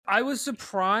I was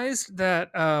surprised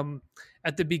that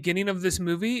at the beginning of this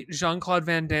movie, Jean-Claude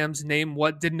Van Damme's name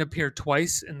didn't appear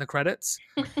twice in the credits.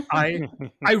 I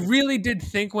I really did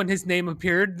think when his name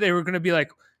appeared, they were going to be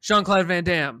like Jean-Claude Van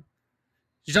Damme.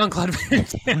 Jean-Claude Van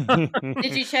Damme.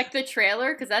 Did you check the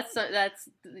trailer? Because that's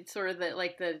sort of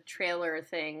the trailer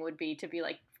thing would be to be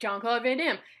like Jean-Claude Van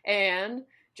Damme and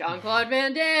Jean-Claude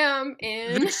Van Damme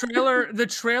in The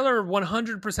trailer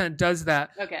 100% does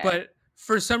that. Okay. But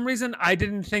for some reason, I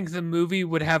didn't think the movie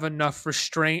would have enough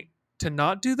restraint to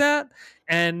not do that.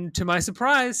 And to my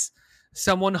surprise,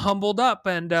 someone humbled up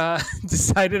and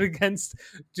decided against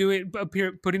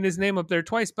putting his name up there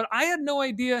twice. But I had no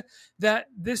idea that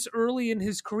this early in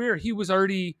his career, he was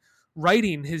already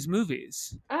writing his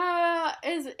movies.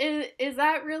 Is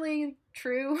that really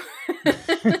true?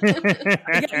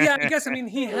 Yeah, I guess. I mean,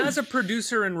 he has a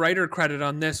producer and writer credit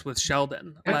on this with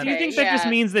Sheldon. Do you think that just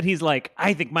means that he's like,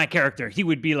 I think my character, he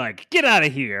would be like, get out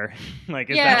of here? Like,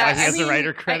 is that why he has a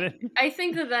writer credit? I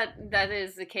think that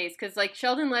is the case because like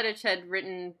Sheldon Lettich had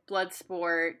written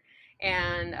Bloodsport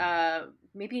and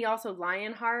maybe also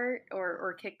Lionheart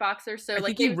or Kickboxer. So I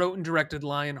think he wrote and directed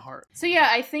Lionheart. So yeah,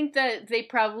 I think that they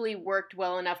probably worked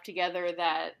well enough together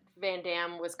that Van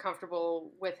Damme was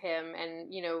comfortable with him,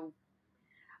 and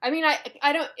I mean,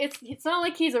 I don't. It's not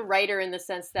like he's a writer in the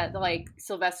sense that like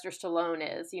Sylvester Stallone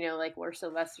is, like where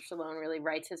Sylvester Stallone really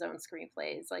writes his own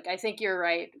screenplays. Like I think you're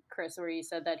right, Chris, where you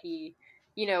said that he,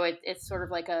 it's sort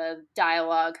of like a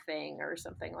dialogue thing or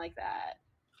something like that.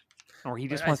 Or he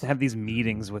just wants to have these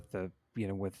meetings with the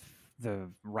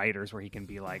writers where he can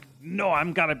be like, no,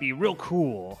 I'm gotta be real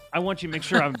cool. I want you to make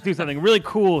sure I do something really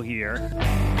cool here.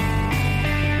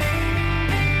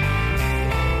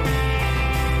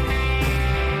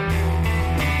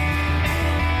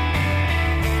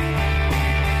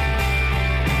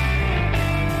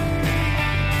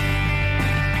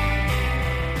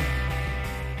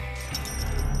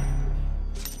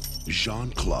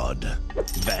 Jean-Claude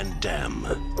Van Damme.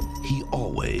 He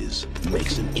always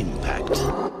makes an impact.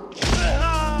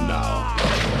 Now,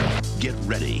 get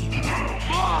ready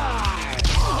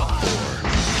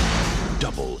for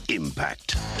Double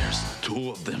Impact. There's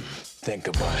 2 of them. Think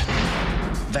about it.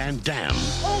 Van Damme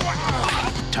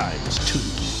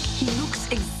 ×2. He looks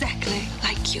exactly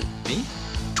like you. Me?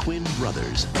 Twin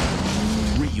brothers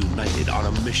reunited on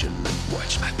a mission.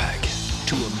 Watch my back.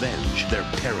 To avenge their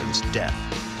parents' death.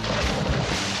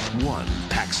 One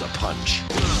packs a punch.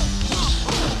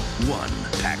 One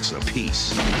packs a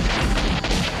piece.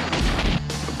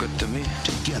 Look good to me.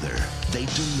 Together, they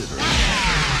deliver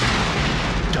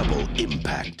Double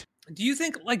Impact. Do you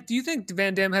think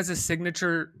Van Damme has a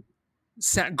signature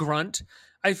set grunt?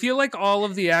 I feel like all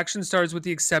of the action stars, with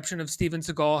the exception of Steven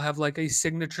Seagal, have like a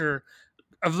signature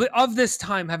of this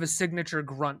time have a signature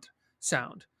grunt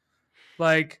sound.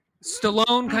 Like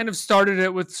Stallone kind of started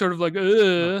it with sort of like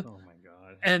Oh my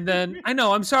god. And then I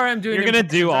know, I'm sorry I'm doing You're going to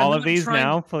do all of these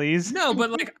now, please? No,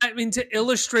 but like I mean to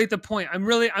illustrate the point. I'm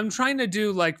trying to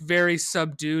do like very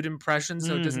subdued impressions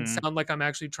so it doesn't sound like I'm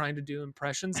actually trying to do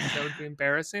impressions, because that would be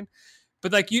embarrassing.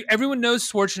 But like everyone knows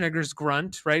Schwarzenegger's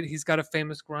grunt, right? He's got a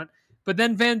famous grunt. But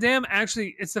then Van Damme,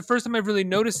 actually, it's the first time I've really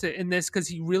noticed it in this, because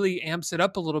he really amps it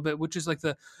up a little bit, which is like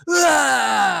the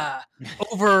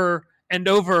over and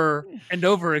over and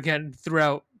over again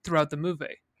throughout the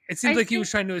movie. It seems like he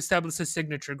was trying to establish a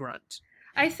signature grunt.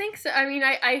 I think so. I mean,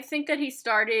 I think that he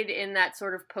started in that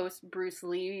sort of post Bruce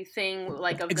Lee thing,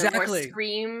 like of the more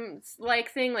scream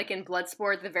like thing, like in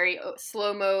Bloodsport, the very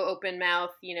slow mo open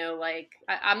mouth. Like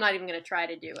I'm not even going to try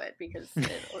to do it because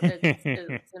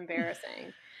it's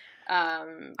embarrassing.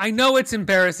 I know it's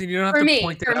embarrassing. You don't have to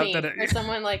point it out. For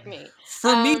someone like me.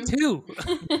 For me too.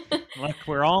 Look,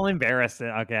 we're all embarrassed.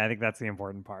 Okay, I think that's the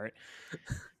important part.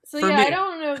 So yeah, I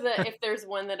don't know that if there's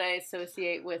one that I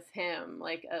associate with him,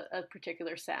 like a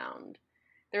particular sound.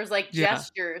 There's like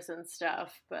gestures and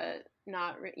stuff, but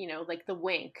not, like the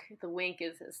wink. The wink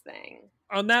is his thing.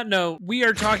 On that note, we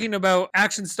are talking about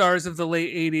action stars of the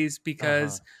late 80s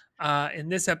because in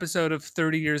this episode of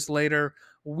 30 Years Later,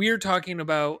 we're talking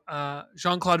about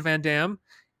Jean-Claude Van Damme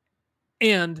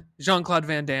and Jean-Claude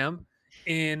Van Damme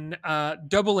in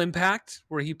Double Impact,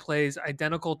 where he plays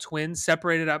identical twins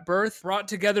separated at birth, brought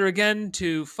together again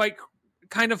to fight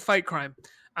crime.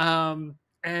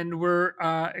 And we're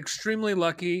extremely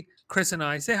lucky, Chris and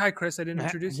I. Say hi, Chris. I didn't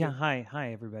introduce you. Yeah,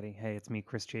 hi, everybody. Hey, it's me,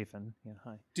 Chris Chafin. Yeah,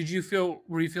 hi.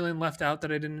 Were you feeling left out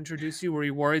that I didn't introduce you? Were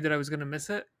you worried that I was going to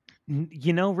miss it?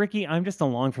 Ricky, I'm just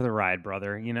along for the ride,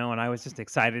 brother, and I was just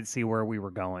excited to see where we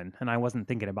were going, and I wasn't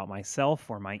thinking about myself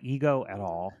or my ego at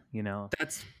all,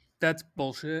 That's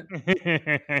bullshit.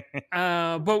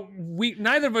 But we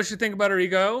neither of us should think about our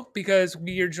ego because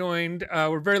we are joined.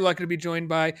 We're very lucky to be joined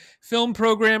by film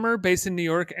programmer based in New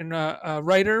York and a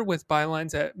writer with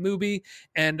bylines at Mubi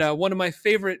and one of my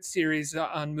favorite series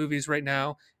on movies right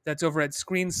now. That's over at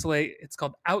Screen Slate. It's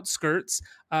called Outskirts.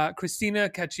 Christina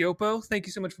Cacioppo. Thank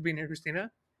you so much for being here,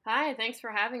 Christina. Hi, thanks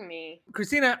for having me.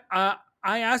 Christina, I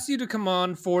asked you to come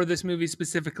on for this movie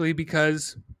specifically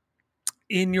because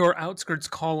in your Outskirts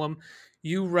column,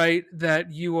 you write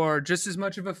that you are just as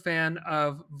much of a fan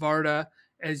of Varda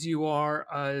as you are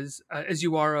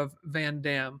of Van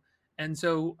Damme. And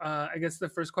so I guess the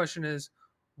first question is,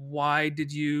 why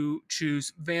did you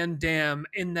choose Van Damme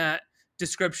in that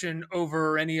description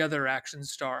over any other action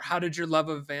star? How did your love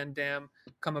of Van Damme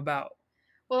come about?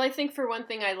 Well, I think for one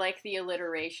thing, I like the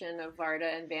alliteration of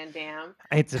Varda and Van Damme.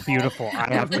 It's beautiful,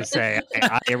 I have to say.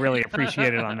 I really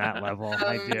appreciate it on that level.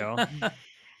 I do.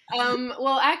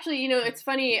 Well, actually, it's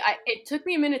funny. It took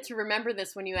me a minute to remember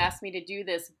this when you asked me to do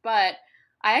this, but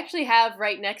I actually have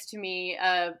right next to me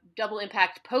a Double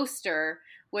Impact poster,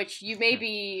 which you may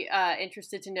be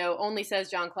interested to know only says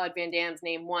Jean-Claude Van Damme's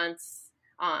name once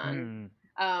on.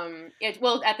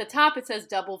 Well, at the top it says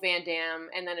Double Van Damme,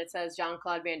 and then it says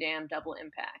Jean-Claude Van Damme Double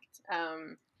Impact.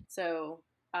 So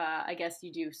I guess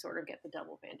you do sort of get the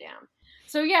Double Van Damme.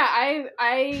 So yeah,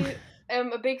 I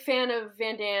am a big fan of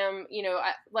Van Damme.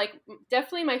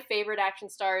 Definitely my favorite action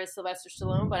star is Sylvester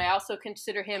Stallone, but I also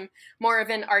consider him more of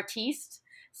an artiste.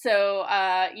 So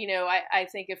I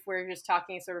think if we're just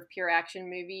talking sort of pure action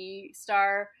movie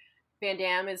star, Van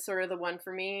Damme is sort of the one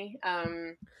for me.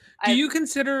 Do you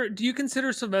consider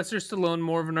Sylvester Stallone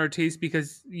more of an artiste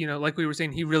because, like we were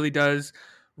saying, he really does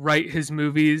write his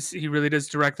movies, he really does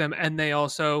direct them, and they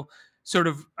also sort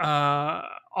of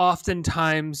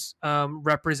oftentimes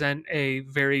represent a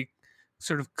very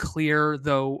sort of clear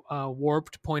though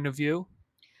warped point of view?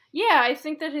 Yeah, I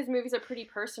think that his movies are pretty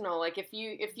personal. Like if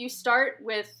you start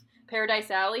with Paradise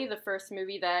Alley, the first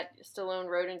movie that Stallone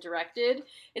wrote and directed,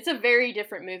 it's a very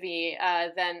different movie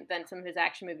than some of his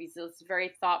action movies. It's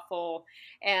very thoughtful,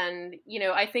 and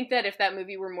I think that if that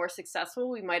movie were more successful,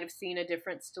 we might have seen a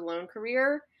different Stallone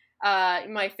career.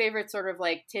 My favorite sort of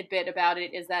like tidbit about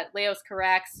it is that Leos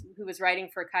Carax, who was writing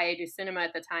for Cahiers du Cinema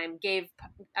at the time, gave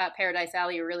Paradise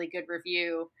Alley a really good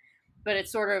review. But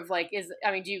it's sort of like,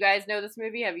 do you guys know this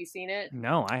movie? Have you seen it?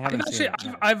 No, I haven't seen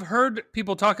it. I've heard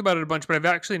people talk about it a bunch, but I've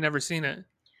actually never seen it.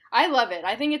 I love it.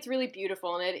 I think it's really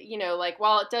beautiful. And it,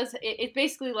 while it does, it's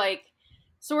basically like,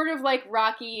 sort of like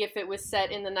Rocky if it was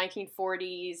set in the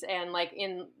 1940s and like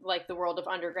in like the world of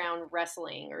underground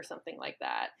wrestling or something like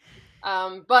that.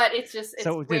 But it's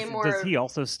way more. Does he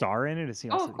also star in it? Is he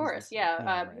also? Oh, of course,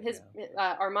 yeah.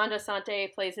 Armando Sante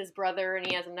plays his brother, and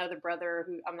he has another brother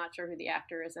who I'm not sure who the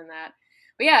actor is in that.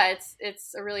 But yeah,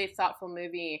 it's a really thoughtful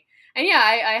movie, and yeah,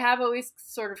 I have always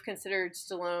sort of considered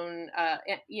Stallone,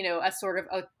 a sort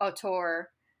of auteur.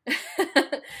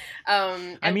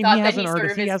 And I mean, thought he that has an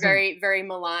artist. Sort of is very, very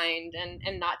maligned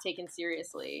and not taken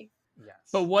seriously. Yes.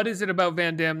 But what is it about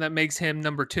Van Damme that makes him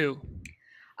number two?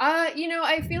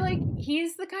 I feel like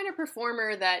he's the kind of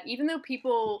performer that even though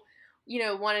people,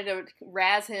 wanted to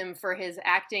razz him for his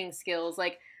acting skills,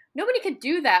 like nobody could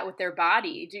do that with their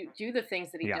body, do the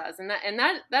things that he does. And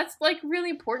that's like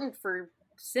really important for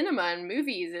cinema and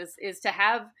movies is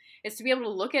to be able to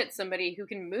look at somebody who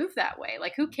can move that way.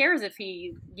 Like who cares if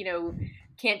he,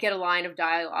 can't get a line of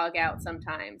dialogue out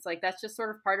sometimes. Like that's just sort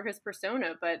of part of his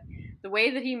persona, but the way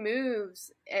that he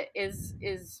moves is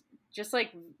just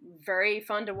like very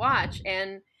fun to watch.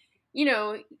 And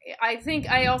I think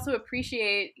I also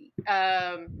appreciate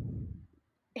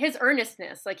his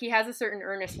earnestness. Like he has a certain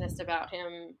earnestness about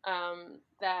him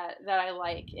that I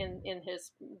like in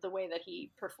the way that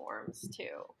he performs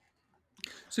too.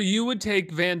 So you would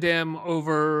take Van Damme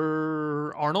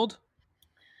over Arnold?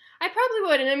 I probably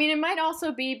would. And I mean, it might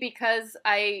also be because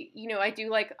I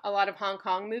do like a lot of Hong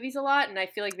Kong movies a lot. And I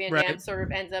feel like Van Damme sort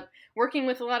of ends up working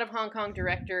with a lot of Hong Kong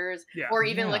directors or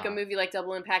even like a movie like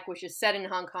Double Impact, which is set in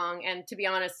Hong Kong. And to be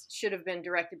honest, should have been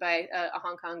directed by a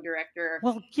Hong Kong director.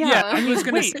 Well, yeah. I was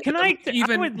going to say,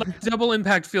 Double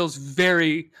Impact feels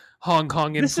very Hong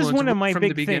Kong influence. This is one of my from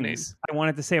big the beginning. things I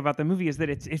wanted to say about the movie is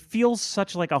that it feels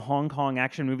such like a Hong Kong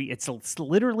action movie. It's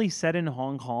literally set in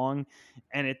Hong Kong,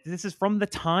 and this is from the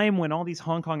time when all these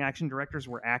Hong Kong action directors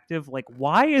were active. Like,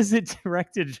 why is it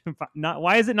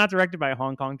not directed by a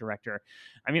Hong Kong director?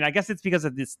 I mean, I guess it's because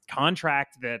of this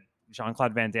contract that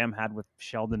Jean-Claude Van Damme had with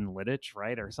Sheldon Littich,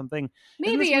 right, or something.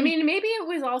 Maybe. I mean, maybe it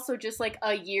was also just like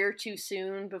a year too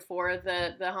soon before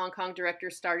the Hong Kong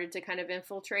director started to kind of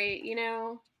infiltrate,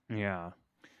 Yeah.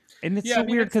 And it's Yeah, so I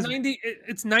mean weird it's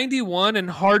because 91, and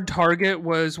Hard Target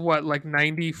was what, like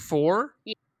 94,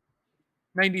 Yeah.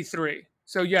 93.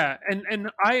 So yeah, and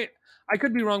I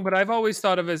could be wrong, but I've always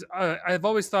thought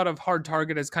of Hard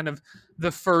Target as kind of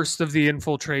the first of the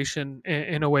infiltration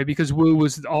in a way, because Wu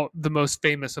was the most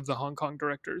famous of the Hong Kong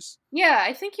directors. Yeah,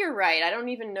 I think you're right. I don't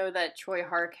even know that Choi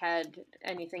Hark had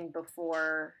anything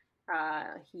before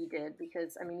he did,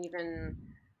 because I mean, even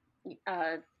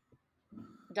uh,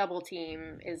 Double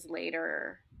Team is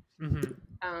later. Hmm.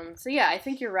 So yeah, I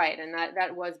think you're right, and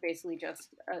that was basically just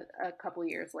a couple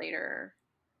years later.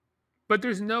 But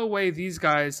there's no way these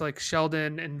guys like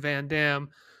Sheldon and Van Damme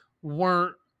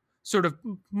weren't sort of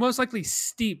most likely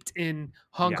steeped in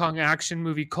Hong Yeah. Kong action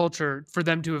movie culture for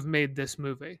them to have made this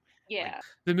movie. Yeah.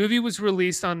 The movie was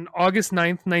released on August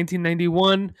 9th,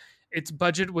 1991. Its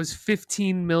budget was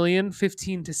 15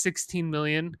 to 16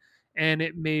 million, and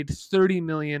it made 30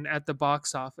 million at the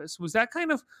box office. Was that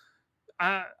kind of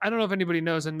I don't know if anybody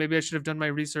knows, and maybe I should have done my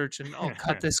research, and I'll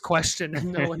cut this question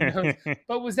and no one knows.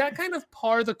 But was that kind of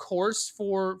par the course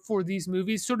for these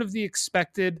movies? Sort of the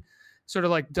expected, sort of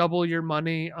like double your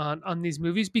money on these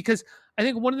movies? Because I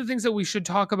think one of the things that we should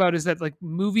talk about is that like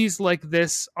movies like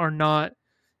this are not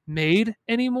made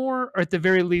anymore, or at the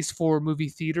very least for movie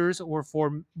theaters or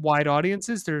for wide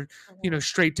audiences. They're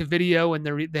straight to video, and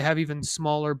they have even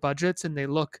smaller budgets, and they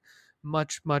look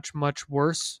much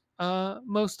worse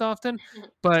most often.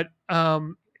 But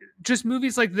just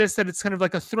movies like this, that it's kind of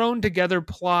like a thrown together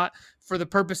plot for the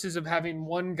purposes of having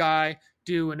one guy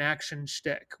do an action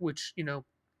shtick, which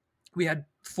we had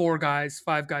 5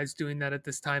 guys doing that at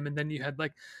this time, and then you had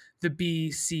like the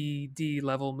B, C, D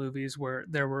level movies where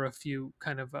there were a few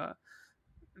kind of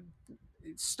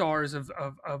stars of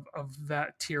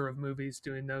that tier of movies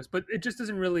doing those. But it just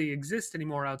doesn't really exist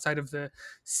anymore outside of the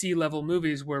C level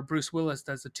movies where Bruce Willis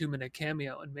does a 2-minute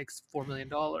cameo and makes $4 million.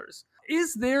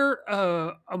 Is there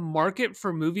a market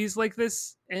for movies like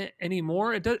this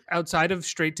anymore outside of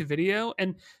straight to video?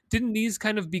 And didn't these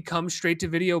kind of become straight to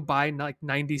video by like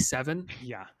 97?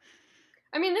 Yeah.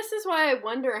 I mean, this is why I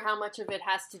wonder how much of it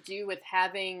has to do with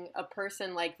having a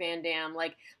person like Van Damme,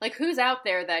 like who's out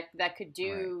there that could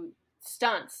do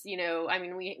stunts. I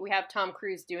mean, we have Tom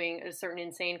Cruise doing a certain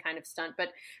insane kind of stunt, but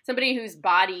somebody whose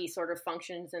body sort of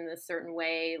functions in a certain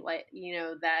way, like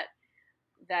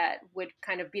that would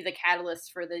kind of be the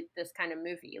catalyst for this kind of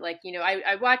movie. Like,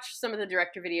 I watched some of the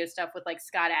director video stuff with like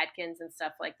Scott Adkins and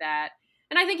stuff like that,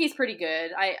 and I think he's pretty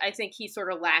good. I think he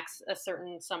sort of lacks a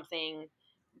certain something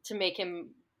to make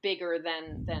him bigger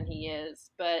than he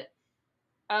is. But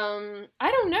I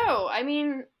don't know. I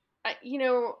mean,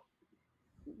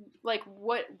 like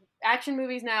what action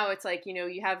movies now, it's like,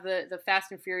 you have the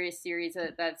Fast and Furious series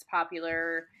that's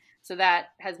popular. So that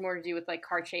has more to do with like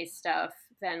car chase stuff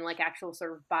than like actual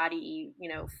sort of body,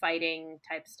 fighting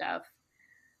type stuff.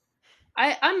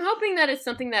 I'm hoping that it's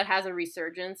something that has a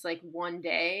resurgence like one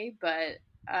day, but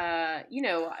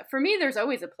for me, there's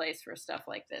always a place for stuff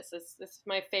like this. It's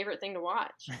my favorite thing to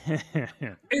watch.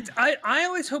 I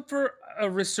always hope for a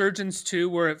resurgence too,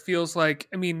 where it feels like,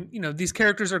 I mean, these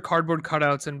characters are cardboard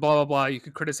cutouts and blah blah blah. You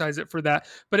could criticize it for that,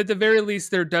 but at the very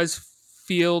least, there does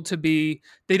feel to be,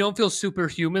 they don't feel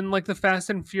superhuman like the Fast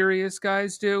and Furious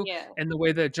guys do, and the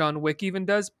way that John Wick even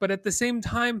does. But at the same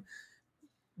time,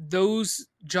 those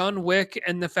John Wick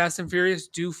and the Fast and Furious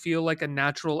do feel like a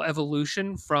natural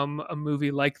evolution from a movie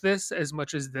like this, as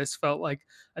much as this felt like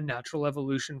a natural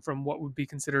evolution from what would be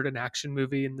considered an action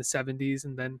movie in the 70s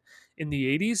and then in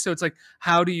the 80s. So it's like,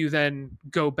 how do you then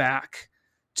go back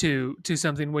to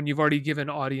something when you've already given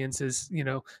audiences,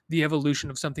 the evolution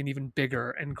of something even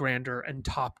bigger and grander and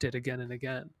topped it again and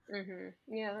again? Mm-hmm.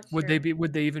 Yeah, that's would true.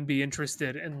 would they even be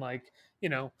interested in like,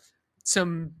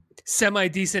 some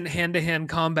semi-decent hand-to-hand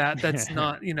combat that's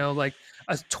not like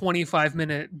a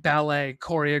 25-minute ballet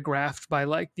choreographed by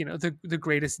like the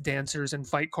greatest dancers and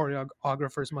fight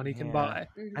choreographers money can buy?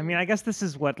 Mm-hmm. I mean, I guess this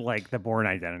is what like the Bourne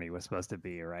Identity was supposed to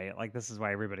be, right? Like this is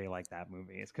why everybody liked that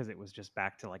movie. It's because it was just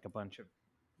back to like a bunch of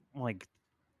like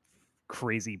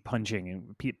crazy punching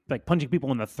and like punching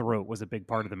people in the throat was a big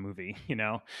part of the movie.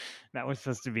 That was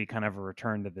supposed to be kind of a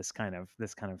return to this kind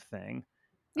of thing.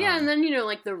 Yeah, and then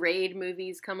like the Raid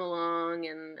movies come along,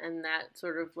 and that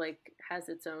sort of like has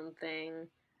its own thing.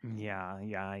 Yeah.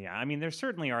 I mean, there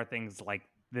certainly are things like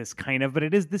this kind of, but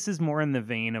this is more in the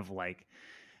vein of like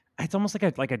it's almost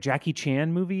like a Jackie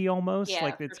Chan movie almost. Yeah,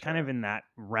 Like for it's kind sure. of in that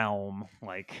realm.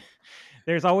 Like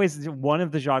there's always one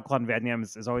of the Jean-Claude Van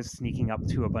Damme's is always sneaking up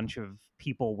to a bunch of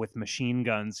people with machine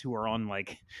guns who are on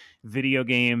like video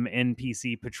game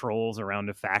NPC patrols around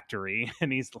a factory,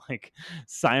 and he's like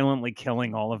silently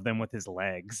killing all of them with his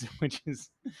legs, which is,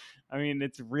 I mean,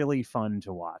 it's really fun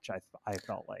to watch. I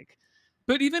felt like.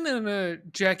 But even in a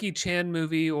Jackie Chan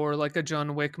movie or like a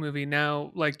John Wick movie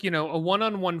now, like, you know, a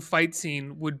one-on-one fight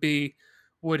scene would be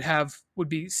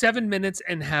 7 minutes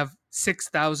and have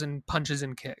 6,000 punches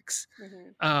and kicks.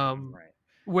 Mhm. Right.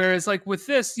 Whereas like with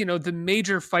this, you know, the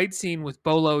major fight scene with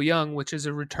Bolo Young, which is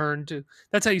a return to,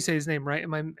 that's how you say his name, right?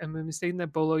 Am I mistaken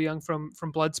that Bolo Young from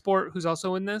Bloodsport, who's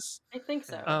also in this? I think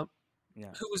so.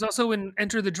 Yeah. Who was also in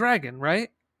Enter the Dragon, right?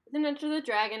 He's in Enter the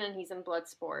Dragon and he's in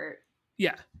Bloodsport.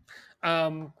 Yeah.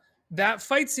 That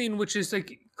fight scene, which is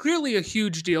like clearly a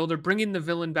huge deal, they're bringing the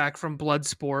villain back from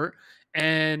Bloodsport,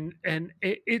 and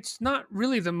it's not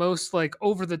really the most like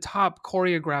over the top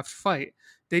choreographed fight.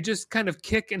 They just kind of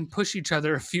kick and push each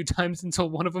other a few times until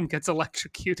one of them gets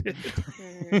electrocuted.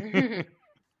 Mhm.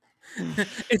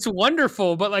 It's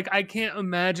wonderful, but like I can't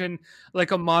imagine like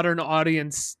a modern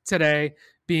audience today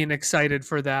being excited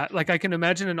for that. Like I can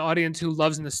imagine an audience who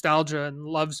loves nostalgia and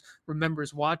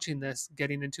remembers watching this,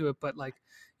 getting into it, but like,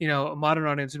 you know, a modern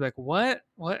audience would be like,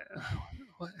 what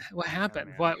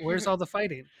happened? man. Where's all the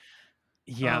fighting?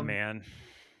 Yeah, man.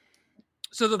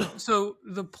 So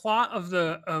the plot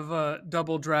of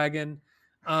Double Dragon,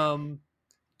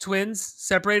 twins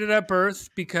separated at birth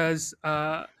because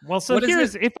well, so what is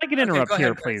here's, it? if I can Okay, interrupt go here,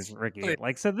 ahead, Chris. please, Ricky. Please.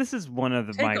 Like, so this is one of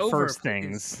Take my over, first please.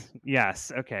 things.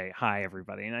 Yes. Okay. Hi,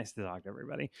 everybody. Nice to talk to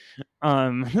everybody.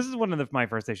 This is one of my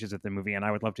first issues with the movie, and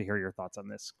I would love to hear your thoughts on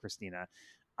this, Christina.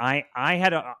 I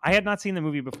had not seen the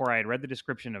movie before. I had read the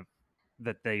description of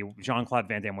that Jean-Claude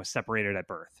Van Damme was separated at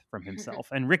birth from himself.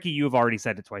 And Ricky, you have already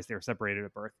said it twice. They were separated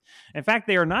at birth. In fact,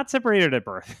 they are not separated at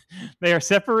birth. They are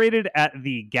separated at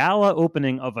the gala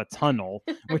opening of a tunnel,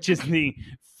 which is the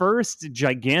first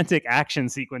gigantic action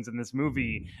sequence in this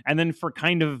movie. And then for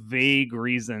kind of vague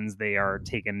reasons, they are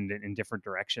taken in different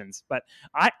directions. But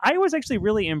I was actually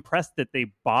really impressed that they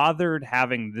bothered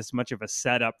having this much of a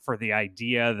setup for the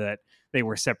idea that they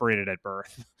were separated at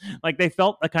birth. Like they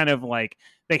felt a kind of like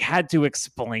they had to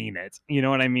explain it. You know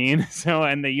what I mean? So,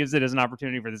 and they used it as an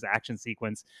opportunity for this action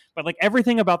sequence. But like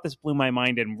everything about this blew my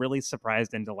mind and really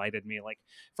surprised and delighted me. Like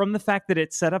from the fact that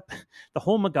it set up the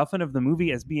whole MacGuffin of the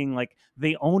movie as being like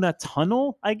they own a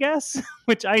tunnel, I guess,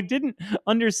 which I didn't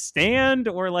understand,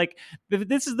 or like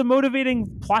this is the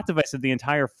motivating plot device of the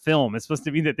entire film. It's supposed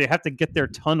to be that they have to get their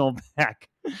tunnel back.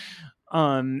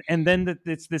 And then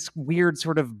it's this weird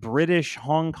sort of British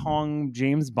Hong Kong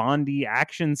James Bondy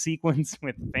action sequence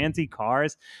with fancy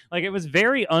cars. Like it was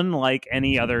very unlike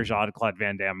any other Jean-Claude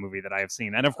Van Damme movie that I have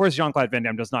seen. And of course, Jean-Claude Van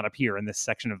Damme does not appear in this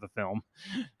section of the film.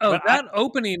 Oh, But that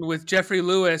opening with Jeffrey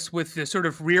Lewis with the sort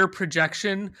of rear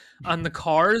projection on the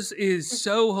cars is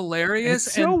so hilarious.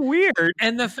 It's so weird.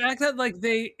 And the fact that like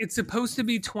it's supposed to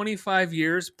be 25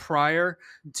 years prior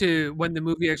to when the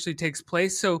movie actually takes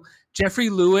place. So Jeffrey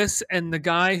Lewis and the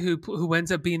guy who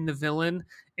ends up being the villain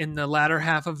in the latter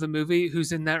half of the movie,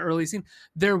 who's in that early scene,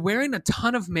 they're wearing a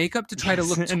ton of makeup to try to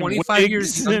look 25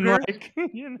 years younger. Like,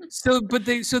 you know. So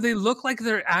they look like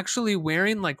they're actually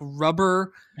wearing like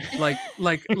rubber, like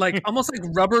almost like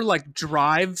rubber, like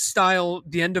Drive style,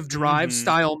 the end of Drive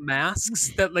style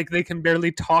masks that like they can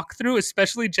barely talk through.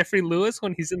 Especially Jeffrey Lewis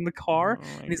when he's in the car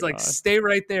and he's like, "Stay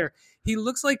right there." He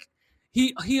looks like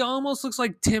he almost looks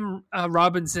like Tim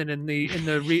Robinson in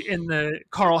the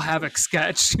Carl Havoc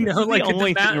sketch. You know, like the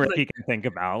only thing like, Ricky can think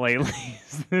about lately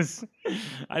is this.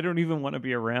 I don't even want to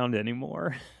be around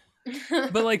anymore.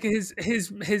 But like his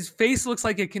face looks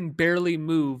like it can barely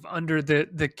move under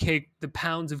the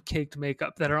pounds of caked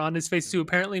makeup that are on his face to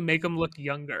apparently make him look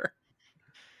younger.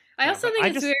 I also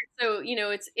think it's weird. So, you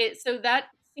know, so that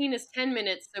scene is 10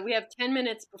 minutes. So we have 10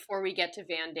 minutes before we get to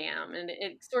Van Damme. And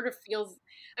it sort of feels,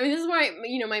 I mean, this is why,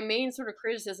 you know, my main sort of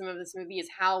criticism of this movie is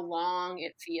how long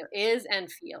it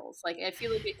feels. Like, I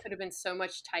feel like it could have been so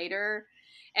much tighter.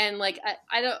 And like,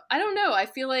 I don't know. I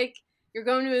feel like you're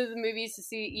going to the movies to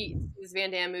see this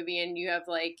Van Damme movie and you have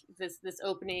like this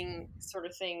opening sort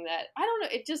of thing that, I don't know.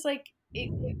 It just like,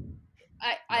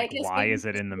 I guess why is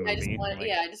it in the movie?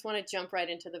 I just want to jump right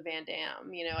into the Van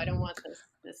Damme. You know, I don't want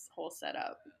this whole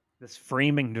setup. this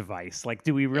framing device. Like,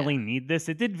 do we really need this?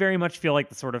 It did very much feel like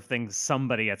the sort of thing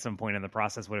somebody at some point in the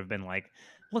process would have been like,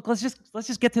 look, let's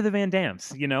just get to the Van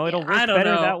Dams. It'll work better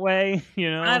that way.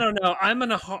 I don't know. I'm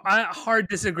in a hard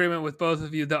disagreement with both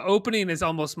of you. The opening is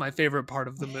almost my favorite part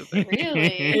of the movie.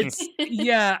 Really?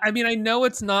 I mean, I know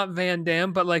it's not Van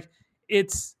Damme, but like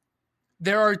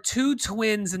there are two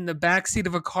twins in the backseat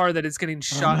of a car that is getting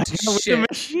shot to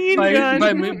shit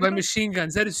by machine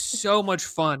guns. That is so much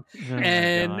fun.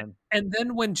 And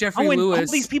then when Jeffrey Lewis,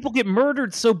 all these people get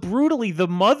murdered so brutally. The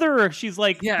mother, she's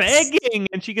like begging,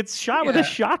 and she gets shot with a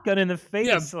shotgun in the face.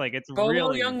 Yeah. Like it's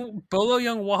Bolo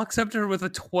Young walks up to her with a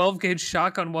 12 gauge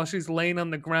shotgun while she's laying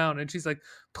on the ground, and she's like,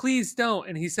 "Please don't."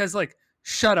 And he says like,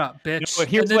 "Shut up, bitch." No,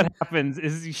 here's what happens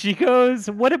is she goes,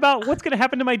 what's going to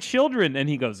happen to my children? And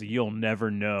he goes, "You'll never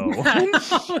know."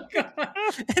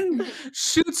 And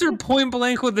shoots her point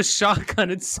blank with a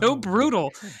shotgun. It's so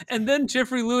brutal. And then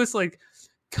Jeffrey Lewis like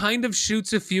kind of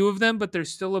shoots a few of them, but there's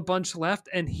still a bunch left,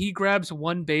 and he grabs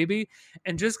one baby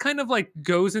and just kind of like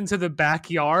goes into the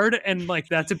backyard, and like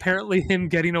that's apparently him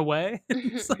getting away.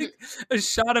 It's like a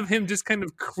shot of him just kind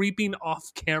of creeping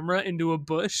off camera into a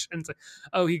bush, and it's like,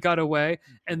 oh, he got away.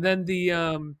 And then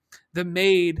the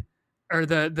maid or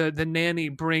the nanny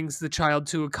brings the child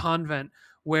to a convent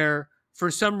where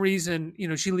for some reason,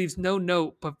 she leaves no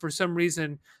note, but for some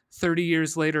reason 30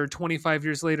 years later, 25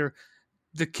 years later,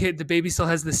 the baby still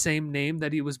has the same name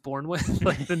that he was born with.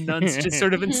 Like the nuns just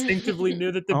sort of instinctively knew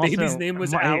that the baby's name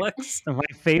was Alex. My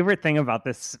favorite thing about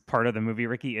this part of the movie,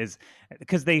 Ricky, is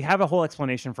because they have a whole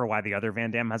explanation for why the other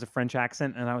Van Damme has a French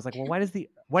accent. And I was like, well, why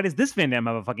does this Van Damme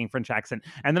have a fucking French accent?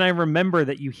 And then I remember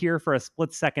that you hear for a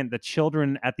split second the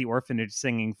children at the orphanage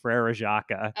singing Frere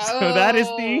Jacques. So that is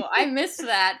I missed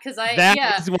that because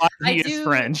is why he is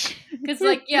French. Because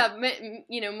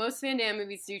most Van Damme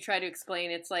movies do try to explain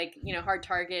it's like, Hard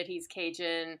Target, he's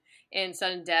Cajun. In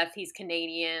Sudden Death, he's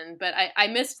Canadian. But I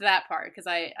missed that part because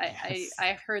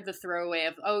I heard the throwaway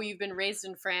of, oh, you've been raised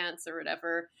in France or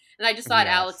whatever. And I just thought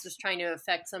Alex was trying to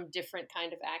affect some different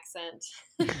kind of accent.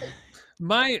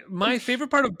 My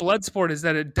favorite part of Bloodsport is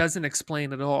that it doesn't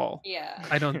explain at all. Yeah,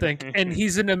 I don't think. And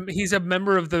he's a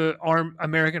member of the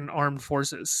American Armed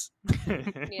Forces.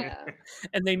 Yeah,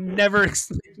 and they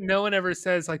no one ever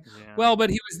says like, well,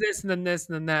 but he was this and then this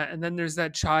and then that, and then there's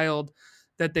that child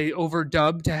that they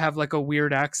overdub to have like a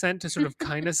weird accent to sort of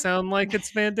kind of sound like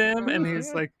it's Van Damme, and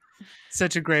he's like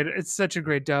such a great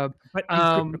dub. But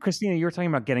Christina, you were talking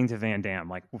about getting to Van Damme.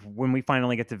 Like when we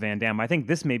finally get to Van Damme, I think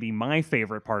this may be my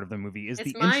favorite part of the movie is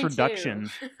the introduction.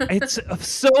 It's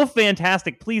so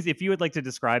fantastic. Please, if you would like to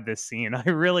describe this scene, I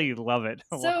really love it.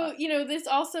 So, this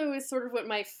also is sort of what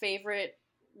my favorite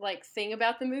thing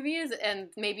about the movie is, and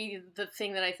maybe the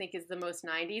thing that I think is the most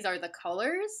 90s are the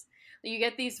colors. You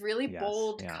get these really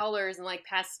bold colors and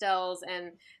pastels,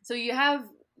 and so you have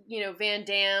Van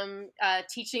Damme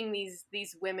teaching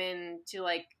these women to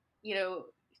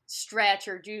stretch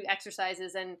or do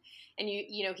exercises, and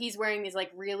he's wearing these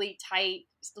really tight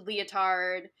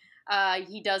leotard.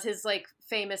 He does his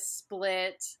famous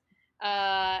split.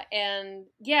 And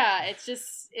it's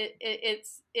just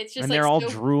it's just and they're all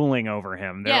drooling over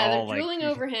him. They're drooling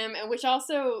over him, and which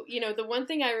also the one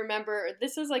thing I remember,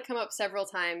 this has come up several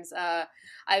times.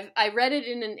 I read it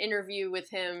in an interview with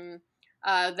him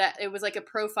that it was a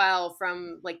profile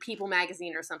from People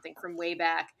magazine or something from way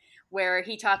back, where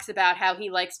he talks about how he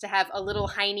likes to have a little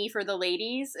hiney for the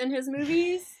ladies in his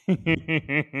movies.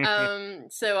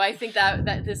 So I think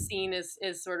that this scene is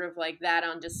sort of like that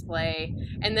on display.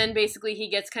 And then basically he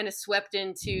gets kind of swept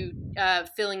into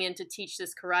filling in to teach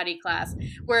this karate class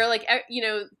where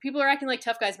people are acting like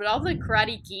tough guys, but all the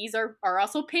karate gis are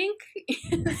also pink.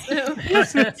 So.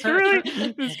 It's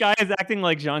really, this guy is acting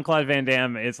like Jean-Claude Van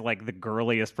Damme is the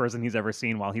girliest person he's ever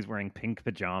seen while he's wearing pink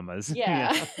pajamas.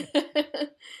 Yeah.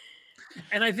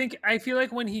 And I feel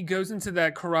like when he goes into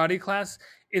that karate class,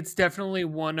 it's definitely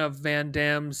one of Van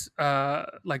Damme's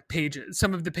pages,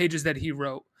 some of the pages that he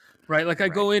wrote, right? I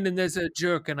go in and there's a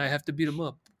jerk and I have to beat him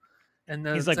up. And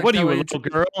he's like, what are you, a little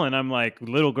girl? And I'm like,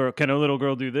 little girl, can a little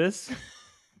girl do this?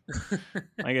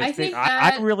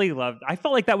 I really loved. I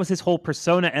felt like that was his whole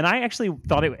persona, and I actually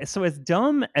thought it. So as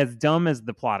dumb as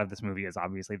the plot of this movie is,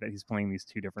 obviously that he's playing these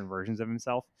two different versions of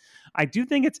himself. I do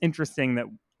think it's interesting that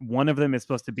one of them is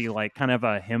supposed to be kind of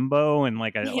a himbo and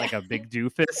like a big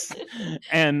doofus,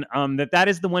 and that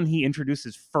is the one he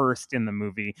introduces first in the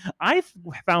movie. I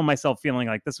found myself feeling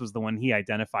like this was the one he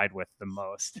identified with the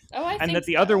most, and that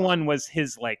the other one was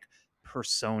his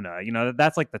persona. You know,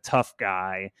 that's like the tough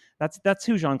guy. That's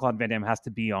who Jean-Claude Van Damme has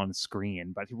to be on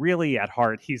screen. But really, at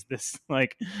heart, he's this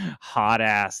like hot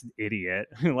ass idiot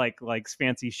who like likes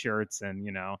fancy shirts and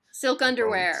silk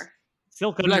underwear.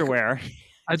 Silk underwear.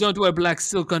 I don't wear black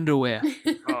silk underwear.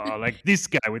 Oh, like this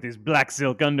guy with his black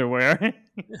silk underwear.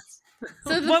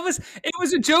 So it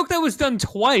was a joke that was done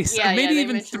twice, Yeah, or maybe they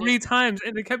even mentioned 3 it. times,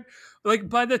 and it kept like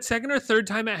by the second or third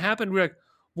time it happened, we're like,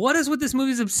 what is with this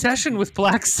movie's obsession with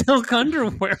black silk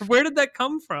underwear? Where did that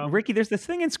come from? Ricky, there's this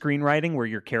thing in screenwriting where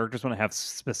your characters want to have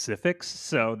specifics,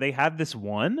 so they had this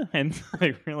one, and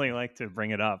I really like to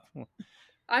bring it up.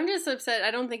 I'm just upset.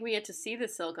 I don't think we get to see the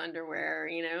silk underwear,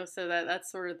 so that's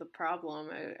sort of the problem.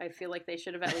 I feel like they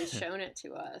should have at least shown it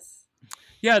to us.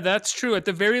 Yeah, that's true. At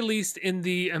the very least, in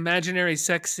the imaginary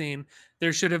sex scene,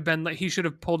 there should have been he should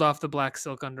have pulled off the black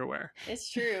silk underwear.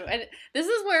 It's true. And this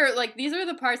is where, like, these are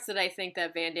the parts that I think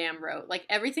that Van Damme wrote. Like,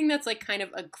 everything that's, like, kind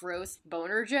of a gross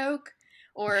boner joke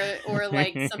or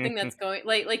like, something that's going...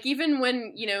 Like even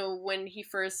when, when he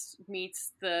first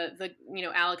meets the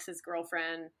Alex's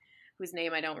girlfriend, whose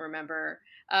name I don't remember,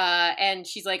 and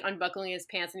she's, like, unbuckling his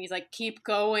pants, and he's like, keep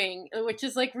going, which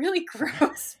is, like, really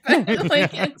gross. But,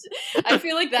 like, I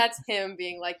feel like that's him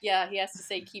being like, yeah, he has to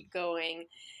say keep going.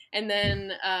 And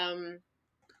then, and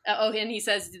he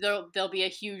says there'll be a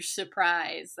huge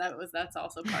surprise. That's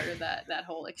also part of that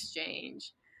whole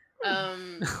exchange.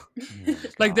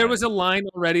 Like there was a line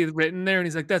already written there, and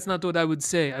he's like, "That's not what I would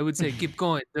say. I would say keep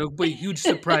going. There'll be a huge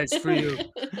surprise for you."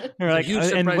 You're like,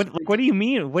 and what do you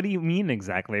mean? What do you mean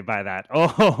exactly by that?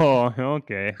 Oh,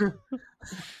 okay.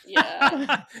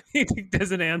 Yeah. He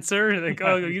doesn't answer. Like,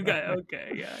 oh, you got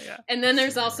okay, yeah. And then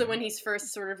there's also when he's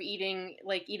first sort of eating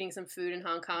some food in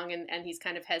Hong Kong, and he's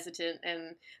kind of hesitant,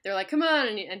 and they're like, "Come on,"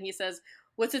 and he says,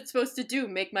 "What's it supposed to do?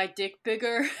 Make my dick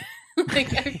bigger?"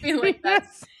 Like, I feel like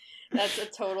that's a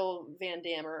total Van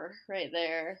Dammer right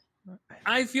there.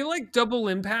 I feel like Double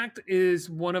Impact is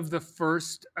one of the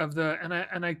first of the,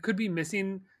 and I could be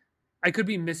missing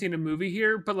a movie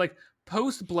here, but like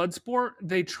post Bloodsport,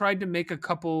 they tried to make a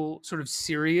couple sort of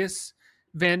serious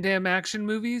Van Damme action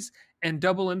movies, and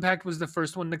Double Impact was the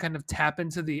first one to kind of tap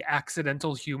into the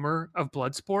accidental humor of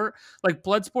Bloodsport. Like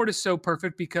Bloodsport is so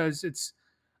perfect because it's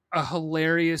a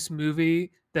hilarious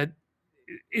movie that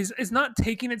is not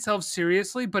taking itself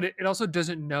seriously, but it also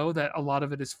doesn't know that a lot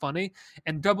of it is funny.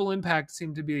 And Double Impact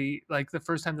seemed to be like the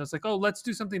first time that was like, oh, let's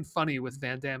do something funny with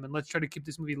Van Damme and let's try to keep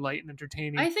this movie light and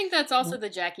entertaining. I think that's also the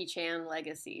Jackie Chan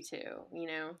legacy too,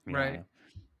 Right. Yeah.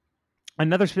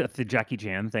 Another the Jackie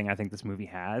Chan thing I think this movie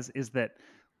has is that,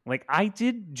 like, I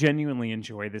did genuinely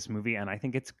enjoy this movie, and I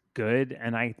think it's good,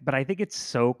 but I think it's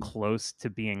so close to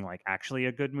being like actually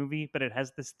a good movie, but it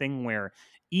has this thing where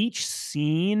each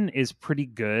scene is pretty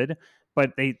good,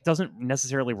 but it doesn't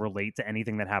necessarily relate to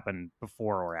anything that happened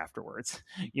before or afterwards.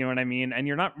 You know what I mean? And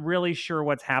you're not really sure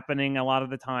what's happening a lot of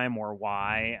the time or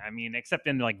why. I mean, except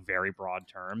in like very broad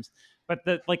terms. But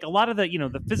a lot of the,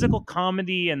 the physical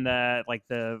comedy and the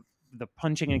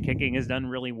punching and kicking is done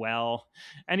really well,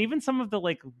 and even some of the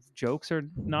like jokes are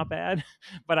not bad,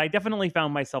 but I definitely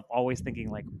found myself always thinking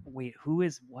like, wait, who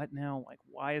is what now? Like,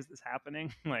 why is this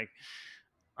happening? Like,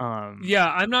 yeah,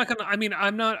 I'm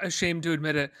not ashamed to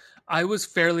admit it. I was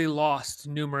fairly lost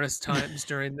numerous times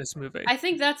during this movie. I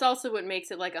think that's also what makes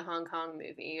it like a Hong Kong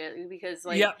movie, because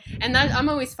like, yeah. And that I'm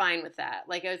always fine with that.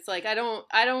 Like, it's like I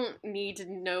don't need to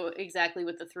know exactly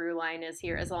what the through line is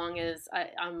here, as long as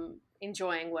I'm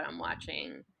enjoying what I'm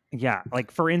watching. Yeah,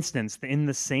 like for instance, in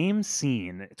the same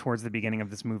scene towards the beginning of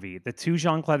this movie, the two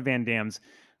Jean-Claude Van Dammes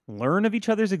learn of each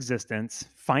other's existence,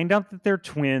 find out that they're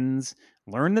twins,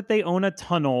 learn that they own a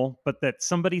tunnel, but that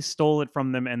somebody stole it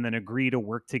from them, and then agree to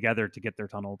work together to get their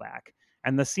tunnel back.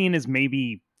 And the scene is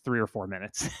maybe 3 or 4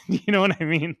 minutes. You know what I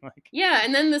mean? Like, yeah,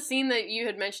 and then the scene that you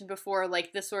had mentioned before,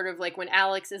 like this sort of like when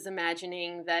Alex is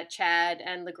imagining that Chad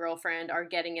and the girlfriend are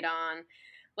getting it on.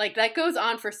 Like, that goes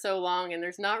on for so long, and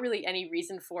there's not really any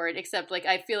reason for it, except, like,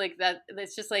 I feel like that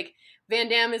it's just, like, Van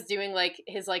Damme is doing, like,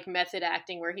 his, like, method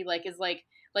acting where he, like, is, like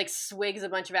swigs a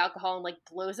bunch of alcohol and, like,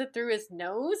 blows it through his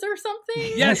nose or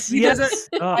something. Yes, he does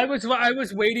it. I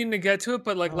was waiting to get to it,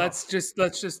 but, like, let's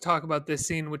just talk about this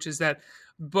scene, which is that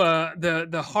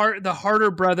the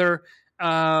harder brother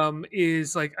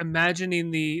is, like,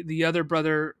 imagining the other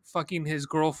brother fucking his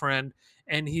girlfriend,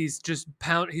 and he's just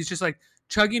like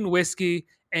chugging whiskey,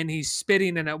 and he's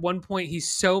spitting, and at one point he's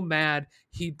so mad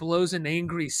he blows an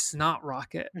angry snot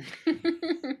rocket.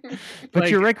 But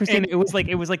like, you're right, Christine. It was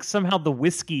like somehow the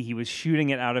whiskey, he was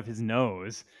shooting it out of his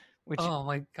nose, Which, Oh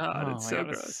my god, oh it's my so God,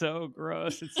 gross. it's so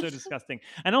gross. It's so disgusting.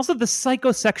 And also the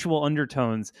psychosexual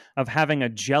undertones of having a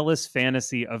jealous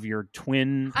fantasy of your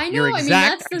twin, I know. your I mean,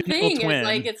 exact that's the identical thing.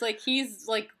 twin. It's like he's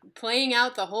like playing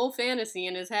out the whole fantasy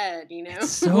in his head. You know. It's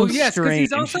so Well, yes, because strange.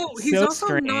 he's So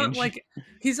also not strange. like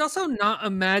he's also not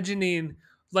imagining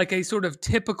like a sort of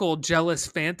typical jealous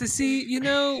fantasy, you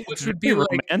know, which would be Very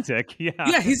like romantic.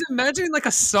 yeah, he's imagining like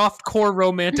a soft core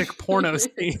romantic porno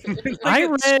scene. Like I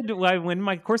it's- read when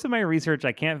my course of my research,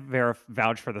 I can't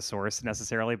vouch for the source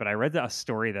necessarily, but I read a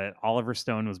story that Oliver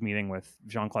Stone was meeting with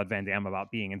Jean-Claude Van Damme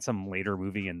about being in some later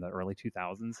movie in the early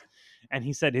 2000s. And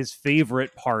he said his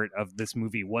favorite part of this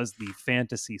movie was the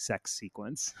fantasy sex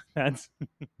sequence. That's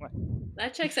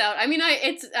That checks out. I mean,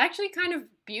 it's actually kind of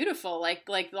beautiful, like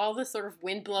all this sort of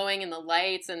wind blowing and the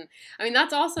lights, and I mean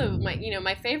that's also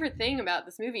my favorite thing about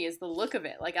this movie is the look of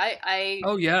it. Like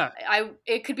oh yeah.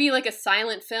 it could be like a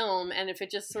silent film, and if it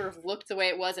just sort of looked the way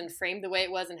it was and framed the way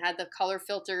it was and had the color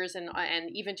filters and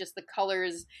even just the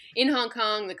colors in Hong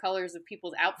Kong, the colors of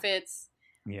people's outfits,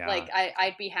 yeah. like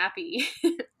I'd be happy.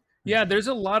 Yeah, there's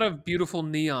a lot of beautiful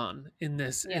neon in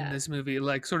this movie,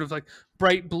 like sort of like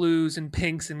bright blues and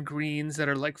pinks and greens that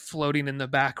are like floating in the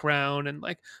background and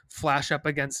like flash up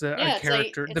against a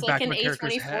character, it's the back like of an a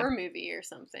character's A24 head. movie or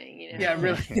something, you know. Yeah,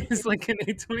 really, it's like an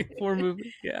A24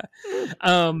 movie. Yeah,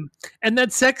 and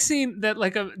that sex scene that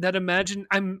like that imagine.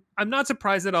 I'm not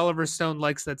surprised that Oliver Stone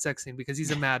likes that sex scene because he's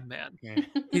a madman.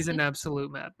 He's an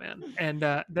absolute madman, and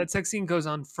that sex scene goes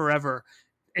on forever.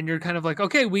 And you're kind of like,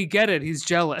 okay, we get it. He's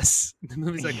jealous. The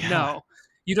movie's like, no,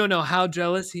 you don't know how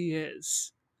jealous he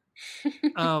is.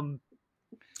 I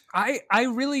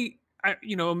really, a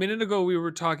minute ago we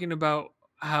were talking about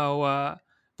how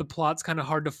the plot's kind of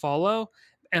hard to follow.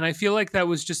 And I feel like that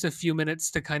was just a few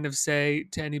minutes to kind of say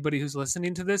to anybody who's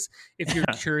listening to this, if you're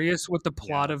curious what the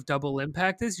plot of Double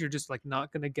Impact is, you're just like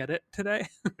not going to get it today.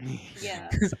 Yeah.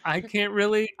 Because I can't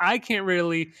really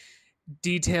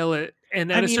detail it. And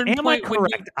at a certain am point, I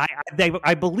correct?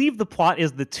 I believe the plot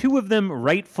is the two of them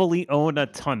rightfully own a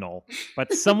tunnel,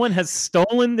 but someone has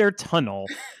stolen their tunnel,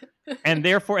 and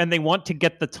they want to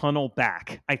get the tunnel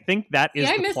back. I think that is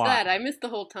the plot. I missed that. I missed the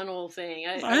whole tunnel thing.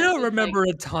 I don't remember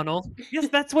a tunnel. Yes,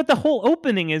 that's what the whole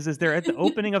opening is they're at the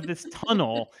opening of this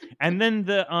tunnel, and then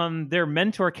the their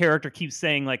mentor character keeps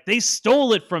saying like, they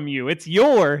stole it from you, it's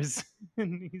yours.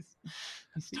 And he's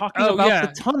talking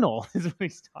about the tunnel is what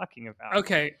he's talking about.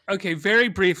 Okay. Very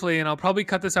briefly, and I'll probably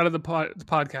cut this out of the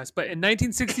podcast, but in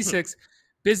 1966,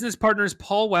 business partners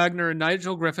Paul Wagner and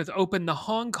Nigel Griffith opened the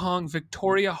Hong Kong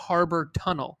Victoria Harbour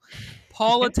Tunnel.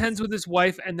 Paul attends with his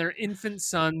wife and their infant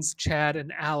sons, Chad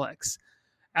and Alex.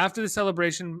 After the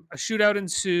celebration, a shootout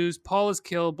ensues. Paul is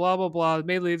killed, blah, blah, blah. The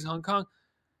maid leaves Hong Kong.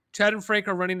 Chad and Frank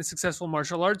are running a successful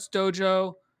martial arts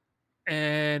dojo.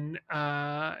 And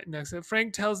next,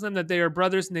 Frank tells them that they are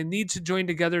brothers and they need to join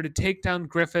together to take down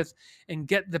Griffith and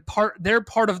get their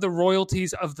part of the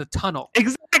royalties of the tunnel.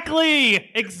 Exactly.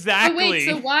 Oh, wait,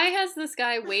 so why has this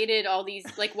guy waited all these?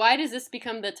 Like, why does this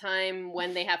become the time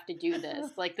when they have to do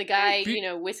this? Like, the guy,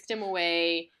 whisked him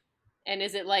away. And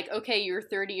is it like, okay, you're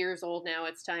 30 years old now,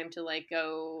 it's time to like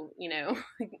go, No,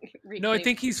 I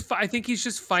think he's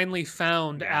just finally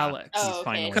found Alex. Oh, he's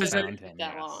finally found him.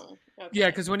 That long. Okay.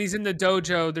 Yeah, because when he's in the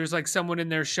dojo, there's like someone in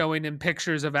there showing him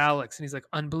pictures of Alex, and he's like,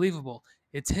 unbelievable,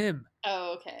 it's him.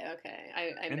 Oh, okay.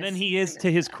 And then he is,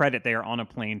 to his credit, they are on a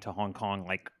plane to Hong Kong,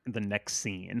 like the next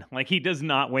scene. Like he does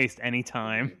not waste any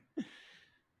time.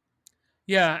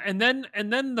 Yeah, and then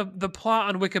the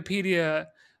plot on Wikipedia,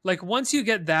 like once you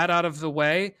get that out of the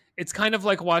way, it's kind of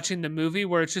like watching the movie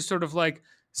where it's just sort of like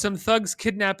some thugs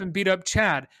kidnap and beat up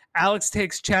Chad. Alex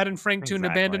takes Chad and Frank to an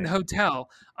abandoned hotel.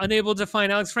 Unable to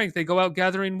find Alex Frank, they go out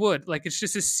gathering wood. Like it's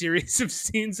just a series of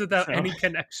scenes without any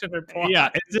connection or plot. Yeah,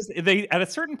 it's just they at a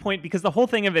certain point, because the whole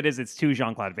thing of it is it's two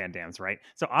Jean-Claude Van Dammes, right?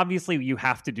 So obviously you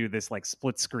have to do this like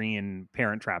split screen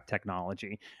Parent Trap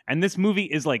technology, and this movie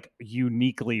is like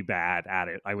uniquely bad at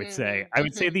it. I would say. I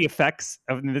would say the effects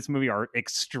of this movie are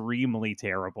extremely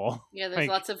terrible. Yeah, there's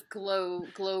lots of glow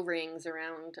rings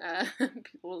around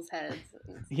people's heads.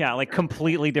 Yeah, like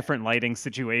completely different lighting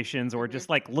situations, or just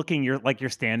like looking you're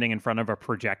standing in front of a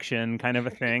projection kind of a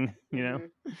thing,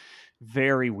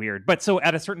 very weird. But so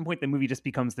at a certain point the movie just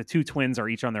becomes the two twins are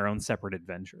each on their own separate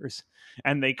adventures,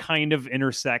 and they kind of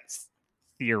intersect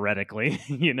theoretically,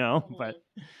 but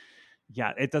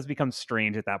yeah, it does become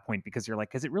strange at that point, because you're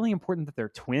like, is it really important that they're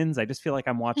twins? I just feel like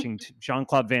I'm watching two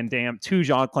Jean-Claude Van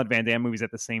Damme movies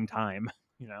at the same time,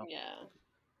 Yeah.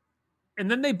 And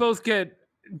then they both get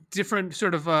different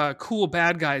sort of cool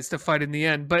bad guys to fight in the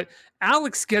end, but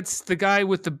Alex gets the guy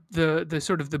with the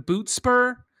sort of the boot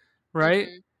spur, right?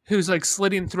 who's like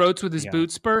slitting throats with his Yeah.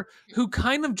 boot spur, who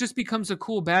kind of just becomes a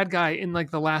cool bad guy in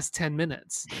like the last 10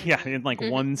 minutes. Yeah, in like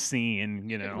one scene,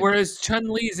 you know. Whereas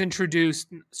Chun-Li is introduced,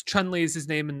 Chun-Li is his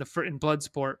name in in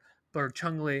Bloodsport, or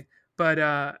Chung-Li,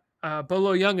 but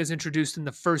Bolo Young is introduced in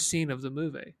the first scene of the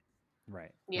movie.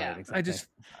 Right. Yeah. Right, exactly.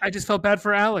 I just felt bad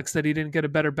for Alex that he didn't get a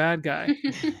better bad guy.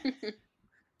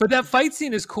 But that fight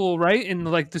scene is cool, right? In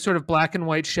like the sort of black and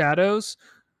white shadows.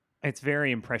 It's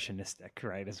very impressionistic,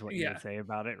 right? Is what you Yeah. would say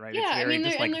about it, right? Yeah, It's I very mean,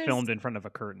 just there- and like there's- filmed in front of a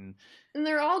curtain. And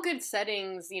they're all good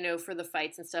settings, you know, for the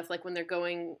fights and stuff. Like when they're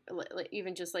going, like,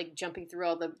 even just like jumping through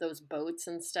all those boats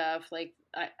and stuff. Like,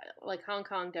 like Hong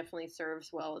Kong definitely serves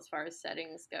well as far as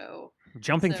settings go.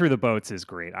 Jumping So- through the boats is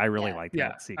great. I really Yeah. like Yeah,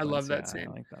 that I sequence. love that Yeah, scene.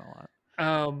 I like that a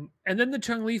lot. And then the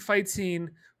Chung-Li fight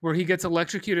scene where he gets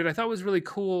electrocuted, I thought was really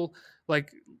cool.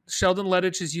 Like Sheldon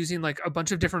Lettich is using like a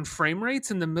bunch of different frame rates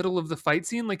in the middle of the fight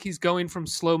scene. Like he's going from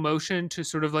slow motion to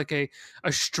sort of like a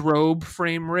strobe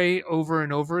frame rate over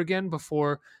and over again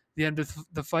before the end of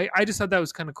the fight. I just thought that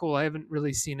was kind of cool. I haven't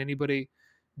really seen anybody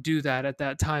do that at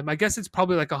that time. I guess it's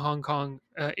probably like a Hong Kong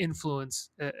influence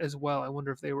as well. I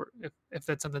wonder if they were, if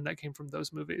that's something that came from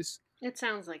those movies. It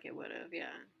sounds like it would have, yeah.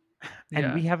 And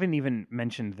Yeah. we haven't even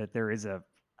mentioned that there is a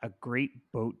great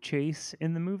boat chase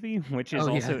in the movie, which is Oh,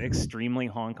 yeah. also extremely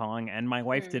Hong Kong. And my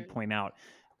wife did Mm. point out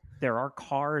there are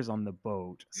cars on the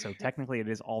boat, so technically it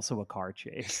is also a car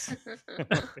chase.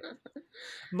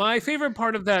 My favorite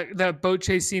part of that boat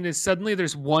chase scene is suddenly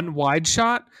there's one wide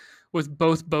shot with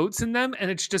both boats in them, and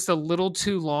it's just a little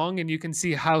too long, and you can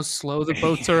see how slow the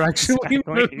boats are actually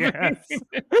Exactly, moving. yes.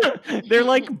 They're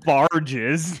like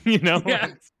barges, you know. Yeah.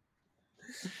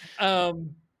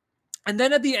 And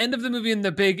then at the end of the movie, in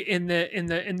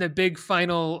the big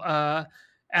final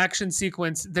action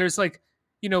sequence, there's like,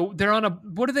 you know, they're on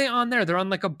what are they on there? They're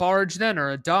on like a barge then, or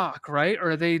a dock, right?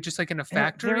 Or are they just like in a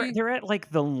factory? They're at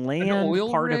like the land oil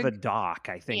part of a rig? dock,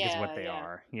 I think is what Yeah, they yeah.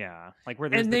 are. Yeah. Like where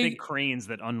there's And the they- big cranes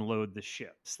that unload the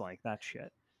ships, like that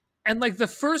shit. And like the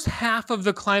first half of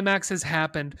the climax has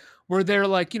happened where they're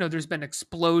like, you know, there's been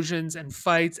explosions and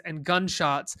fights and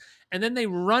gunshots, and then they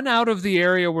run out of the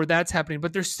area where that's happening,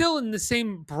 but they're still in the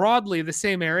same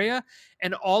area,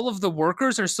 and all of the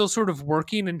workers are still sort of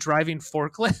working and driving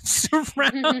forklifts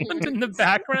around in the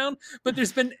background, but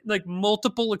there's been like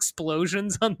multiple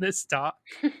explosions on this dock.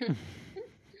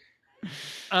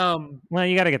 Well,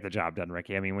 you got to get the job done,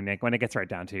 Ricky. I mean, when it gets right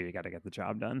down to it, you got to get the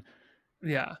job done.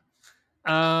 Yeah.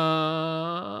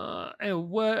 And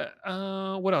what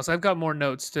else? I've got more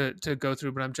notes to go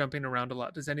through, but I'm jumping around a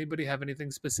lot. Does anybody have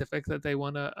anything specific that they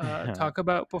want to talk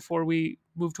about before we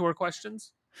move to our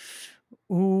questions?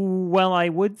 Ooh, well, I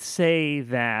would say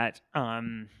that I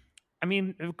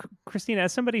mean, Christina,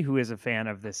 as somebody who is a fan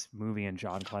of this movie and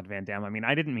Jean-Claude Van Damme, I mean,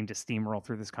 I didn't mean to steamroll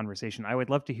through this conversation. I would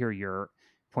love to hear your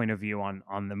point of view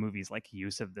on the movie's like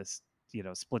use of this, you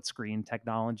know, split screen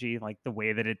technology, like the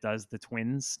way that it does the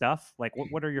twins stuff. Like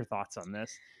what are your thoughts on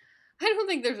this? I don't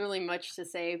think there's really much to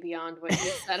say beyond what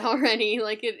you said already.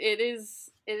 Like it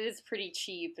is pretty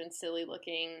cheap and silly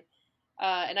looking.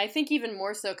 And I think even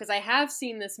more so because I have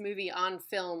seen this movie on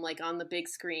film, like on the big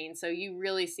screen. So you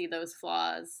really see those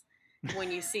flaws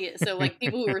when you see it. So like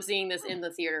people who were seeing this in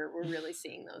the theater were really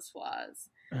seeing those flaws.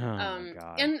 Oh my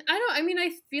God. And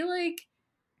I feel like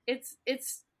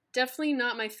it's definitely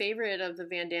not my favorite of the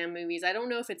Van Damme movies. I don't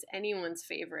know if it's anyone's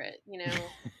favorite, you know.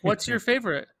 What's your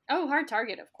favorite? Oh, Hard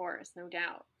Target, of course, no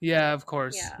doubt. Yeah, of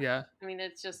course. Yeah. Yeah. I mean,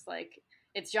 it's just like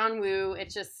it's John Woo.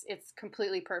 It's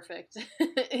completely perfect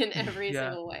in every Yeah.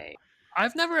 single way.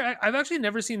 I've actually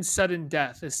never seen Sudden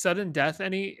Death. Is Sudden Death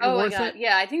any Oh my worth god, it?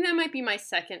 yeah, I think that might be my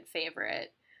second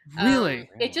favorite. Really?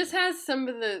 It just has some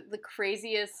of the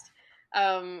craziest.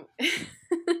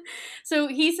 So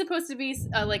he's supposed to be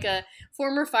like a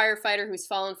former firefighter who's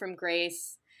fallen from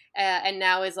grace, and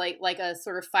now is like a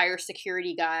sort of fire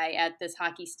security guy at this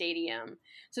hockey stadium.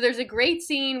 So there's a great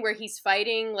scene where he's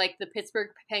fighting like the Pittsburgh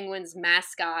Penguins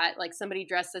mascot, like somebody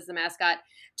dressed as the mascot.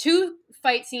 2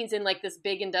 fight scenes in like this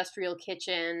big industrial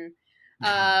kitchen.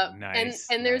 Nice,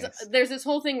 and nice. there's this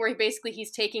whole thing where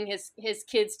he's taking his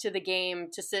kids to the game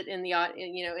to sit in the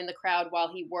in the crowd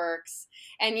while he works,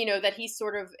 and you know that he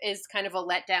sort of is kind of a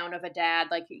letdown of a dad,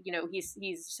 like you know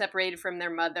he's separated from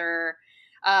their mother.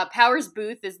 Powers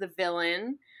Booth is the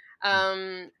villain,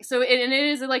 so it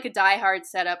is like a Die Hard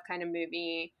setup kind of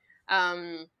movie,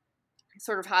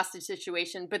 sort of hostage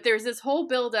situation, but there's this whole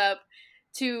build up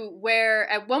to where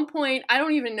at one point I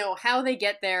don't even know how they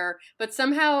get there, but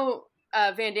somehow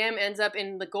Van Damme ends up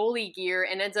in the goalie gear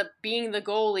and ends up being the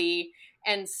goalie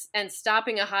and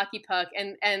stopping a hockey puck,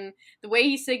 and the way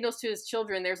he signals to his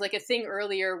children. There's like a thing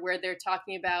earlier where they're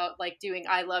talking about like doing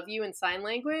 "I love you" in sign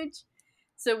language.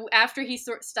 So after he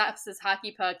stops his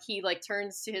hockey puck, he like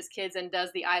turns to his kids and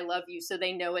does the "I love you," so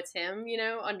they know it's him, you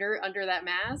know, under that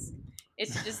mask.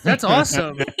 It's just That's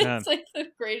awesome. It's like the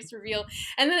greatest reveal,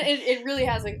 and then it really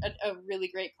has a really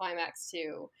great climax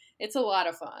too. It's a lot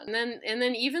of fun, and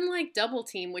then even like Double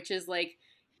Team, which is like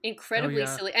incredibly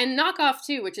silly, and Knockoff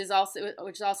too, which is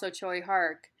also Choi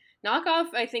Hark.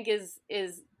 Knockoff, I think, is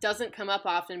doesn't come up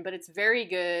often, but it's very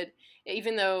good.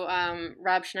 Even though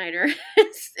Rob Schneider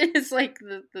is like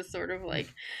the sort of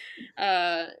like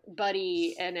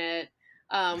buddy in it.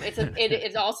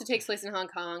 It also takes place in Hong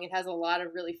Kong. It has a lot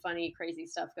of really funny, crazy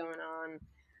stuff going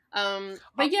on.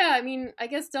 But yeah, I mean, I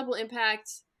guess Double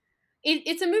Impact.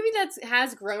 It's a movie that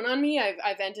has grown on me.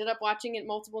 I've ended up watching it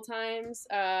multiple times,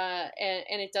 and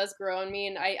it does grow on me.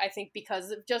 And I think because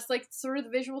of just like sort of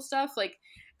the visual stuff, like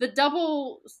the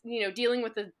double, you know, dealing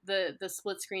with the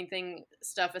split screen thing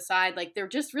stuff aside, like there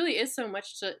just really is so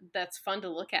much that's fun to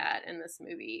look at in this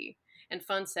movie, and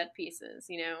fun set pieces.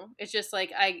 You know, it's just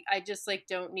like I just like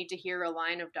don't need to hear a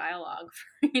line of dialogue.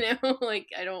 You know, like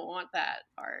I don't want that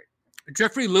part.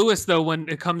 Jeffrey Lewis, though, when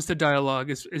it comes to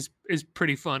dialogue, is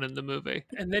pretty fun in the movie.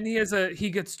 And then he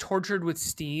gets tortured with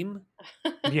steam.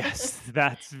 Yes,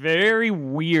 that's very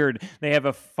weird. They have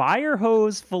a fire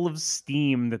hose full of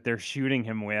steam that they're shooting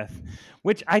him with,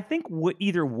 which I think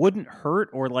either wouldn't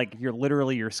hurt or like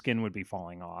your skin would be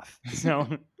falling off. So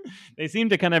they seem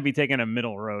to kind of be taking a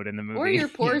middle road in the movie. Or your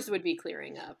pores would be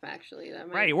clearing up, actually. That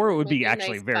might, right, or it would be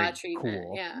actually nice very treatment.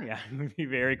 cool. Yeah, it would be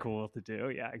very cool to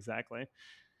do. Yeah, exactly.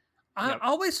 I'm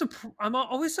always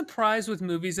surprised with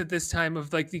movies at this time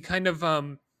of like the kind of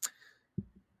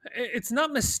it's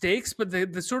not mistakes, but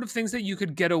the sort of things that you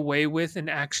could get away with in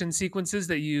action sequences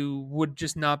that you would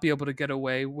just not be able to get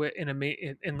away with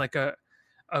in like a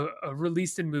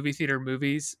released in movie theater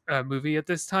movie at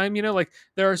this time. You know, like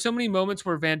there are so many moments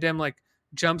where Van Damme like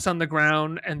jumps on the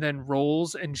ground and then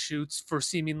rolls and shoots for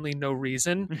seemingly no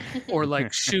reason, or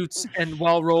like shoots and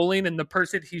while rolling, and the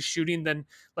person he's shooting then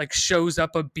like shows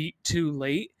up a beat too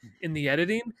late in the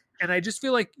editing. And I just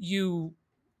feel like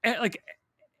like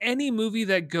any movie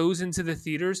that goes into the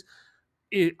theaters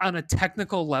on a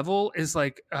technical level is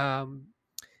like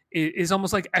is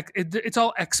almost like it's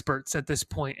all experts at this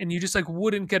point, and you just like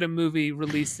wouldn't get a movie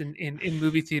released in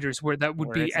movie theaters where that would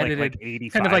where be it's edited like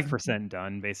 85% kind of like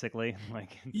done, basically.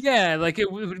 Like yeah, like it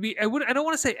would be. I don't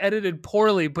want to say edited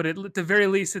poorly, but at the very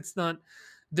least, it's not.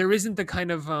 There isn't the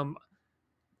kind of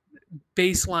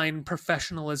baseline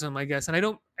professionalism, I guess. And I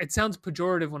don't. It sounds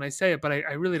pejorative when I say it, but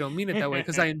I really don't mean it that way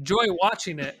because I enjoy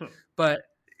watching it. But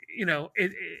you know,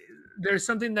 there's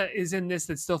something that is in this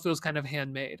that still feels kind of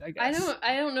handmade, I guess.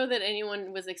 I don't know that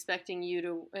anyone was expecting you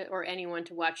to or anyone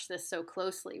to watch this so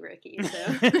closely, Ricky. So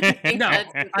I think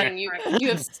that's the thing. You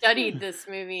have studied this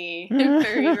movie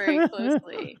very, very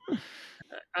closely.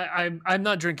 I'm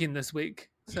not drinking this week,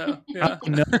 so yeah.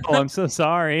 No, I'm so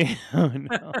sorry. Oh,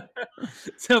 no.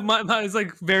 So my is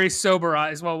like very sober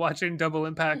eyes while watching Double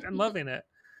Impact. I'm loving it.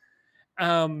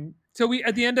 So we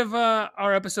at the end of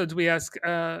our episodes we ask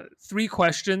 3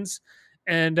 questions,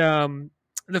 and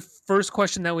the first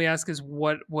question that we ask is,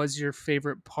 what was your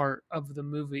favorite part of the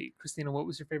movie? Christina, what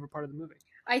was your favorite part of the movie?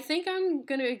 I think I'm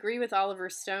going to agree with Oliver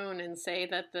Stone and say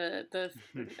that the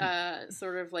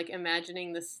sort of like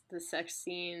imagining the sex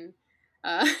scene,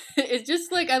 it's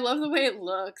just like I love the way it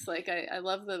looks. Like I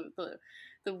love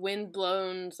the wind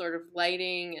blown sort of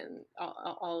lighting and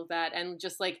all of that, and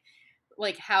just like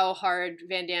how hard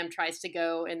Van Damme tries to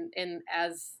go and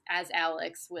as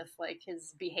Alex with like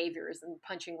his behaviors and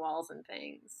punching walls and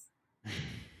things.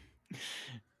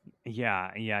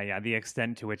 Yeah. The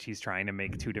extent to which he's trying to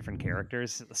make 2 different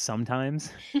characters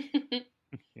sometimes.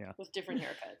 Yeah. With different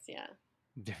haircuts, yeah.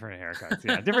 Different haircuts,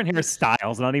 yeah. Different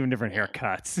hairstyles, not even different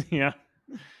haircuts. Yeah.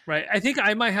 Right. I think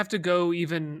I might have to go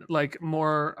even like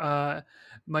more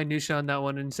minutia on that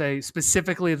one and say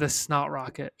specifically the snot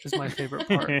rocket is my favorite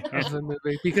part of the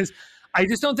movie, because I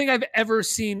just don't think I've ever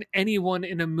seen anyone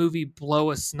in a movie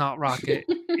blow a snot rocket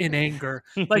in anger.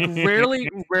 Like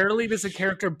rarely does a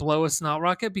character blow a snot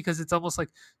rocket because it's almost like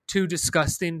too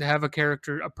disgusting to have a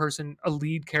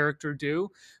lead character do.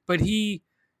 But he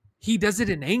does it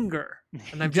in anger,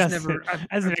 and I've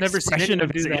never seen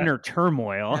of his inner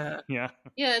turmoil. Yeah.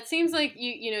 It seems like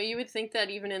you would think that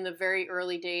even in the very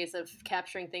early days of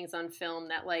capturing things on film,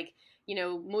 that like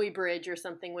Muybridge or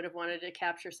something would have wanted to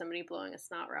capture somebody blowing a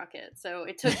snot rocket. So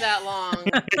it took that long.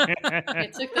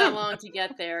 It took that long to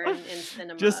get there in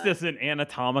cinema. Just as an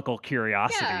anatomical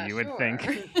curiosity, you would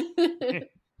think.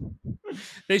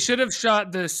 They should have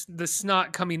shot the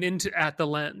snot coming into at the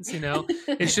lens.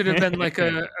 It should have been like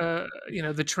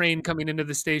the train coming into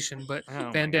the station, but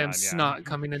Van Damme's snot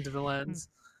coming into the lens.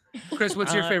 Chris,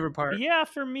 what's your favorite part? Yeah,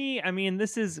 for me, I mean,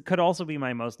 could also be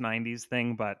my most 90s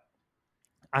thing, but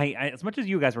I as much as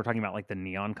you guys were talking about like the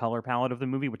neon color palette of the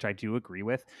movie, which I do agree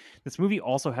with, this movie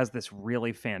also has this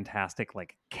really fantastic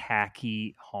like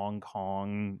khaki Hong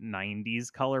Kong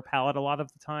 90s color palette a lot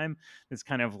of the time. This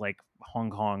kind of like Hong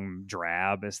Kong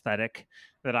drab aesthetic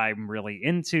that I'm really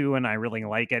into, and I really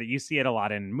like it. You see it a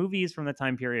lot in movies from the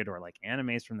time period or like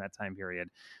animes from that time period.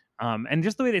 And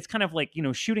just the way that it's kind of like,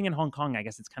 shooting in Hong Kong, I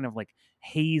guess it's kind of like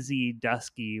hazy,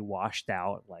 dusky, washed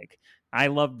out. Like I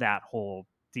love that whole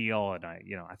deal, and I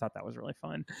thought that was really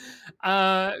fun.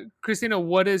 Christina,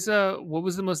 what was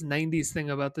the most 90s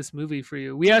thing about this movie for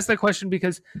you? We asked that question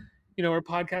because our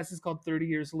podcast is called 30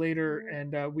 Years Later,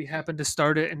 and we happen to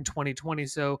start it in 2020.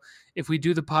 So if we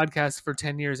do the podcast for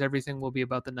 10 years, everything will be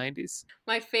about the 90s.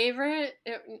 My favorite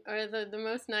or the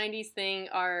most 90s thing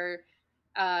are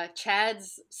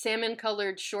Chad's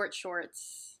salmon-colored short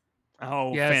shorts.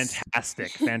 Oh, yes.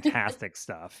 Fantastic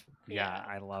stuff. Yeah,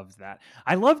 I loved that.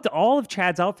 I loved all of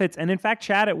Chad's outfits, and in fact,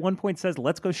 Chad at one point says,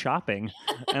 "Let's go shopping,"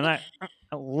 and I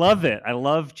love it. I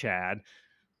love Chad.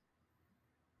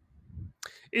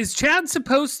 Is Chad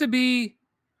supposed to be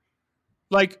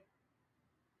like?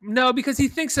 No, because he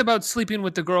thinks about sleeping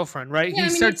with the girlfriend, right? Yeah, he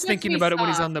starts thinking about it when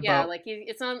he's on the boat. Like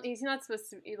he's not supposed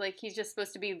to be like, he's just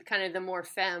supposed to be kind of the more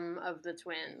femme of the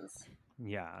twins.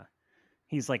 Yeah.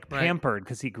 He's like pampered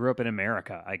because he grew up in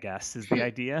America, I guess, is the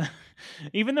idea.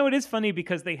 Even though it is funny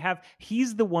because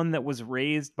he's the one that was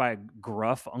raised by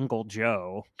gruff Uncle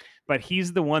Joe, but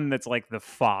he's the one that's like the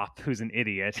fop who's an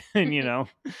idiot. And,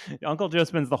 Uncle Joe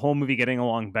spends the whole movie getting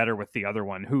along better with the other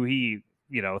one who he,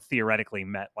 theoretically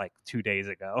met like 2 days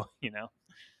ago,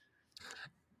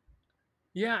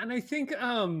 Yeah, and I think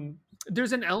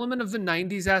there's an element of the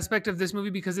 90s aspect of this movie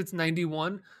because it's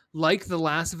 91, like the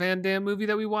last Van Damme movie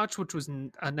that we watched, which was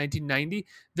 1990.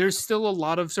 There's still a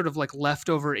lot of sort of like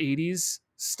leftover 80s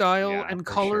style and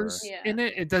colors in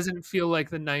it. It doesn't feel like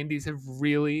the 90s have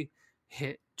really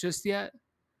hit just yet.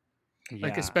 Yeah.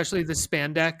 Like especially the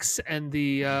spandex and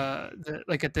the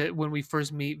like when we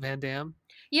first meet Van Damme.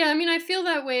 Yeah, I mean, I feel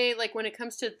that way like when it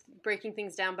comes to breaking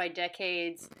things down by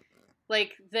decades.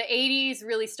 Like the 80s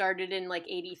really started in like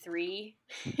 83,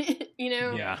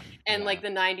 Yeah. And like the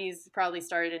 90s probably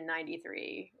started in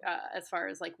 93, as far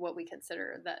as like what we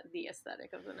consider the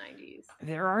aesthetic of the 90s.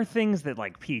 There are things that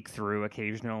like peek through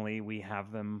occasionally. We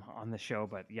have them on the show,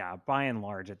 but yeah, by and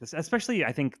large at this, especially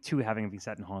I think too, having it be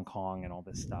set in Hong Kong and all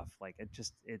this stuff, like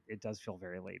it does feel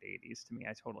very late 80s to me.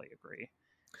 I totally agree.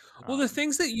 Well, the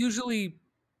things that usually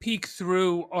peek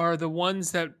through are the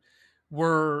ones that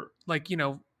were like,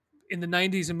 in the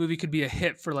 90s, a movie could be a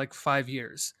hit for like 5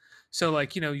 years. So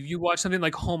like, you watch something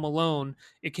like Home Alone,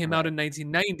 it came out in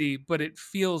 1990, but it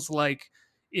feels like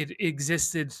it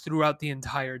existed throughout the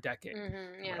entire decade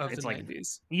of the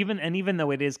 90s. Even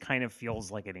though it is kind of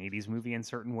feels like an 80s movie in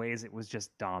certain ways, it was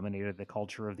just dominated the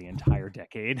culture of the entire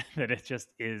decade, that it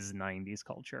just is 90s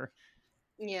culture.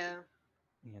 Yeah.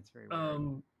 Yeah, it's very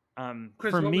weird.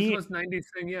 Chris, for what me, was the most 90s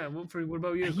thing? Yeah, what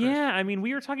about you, Chris? Yeah, I mean,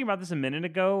 we were talking about this a minute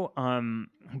ago,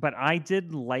 but I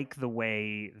did like the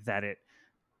way that it,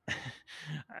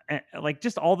 like,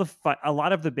 just all a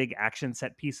lot of the big action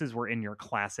set pieces were in your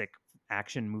classic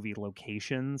action movie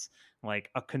locations, like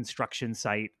a construction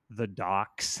site, the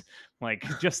docks, like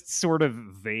just sort of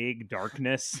vague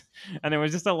darkness, and there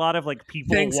was just a lot of like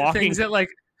people walking.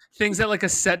 Things that like a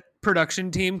set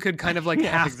production team could kind of like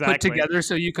put together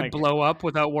so you could like, blow up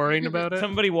without worrying about it.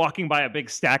 Somebody walking by a big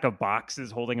stack of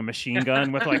boxes holding a machine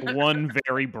gun with like one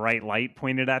very bright light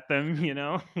pointed at them,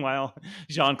 while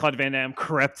Jean-Claude Van Damme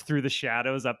crept through the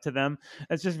shadows up to them.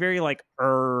 It's just very like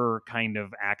kind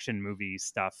of action movie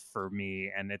stuff for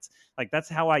me. And it's like, that's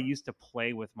how I used to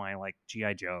play with my like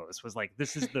G.I. Joes, was like,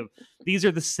 these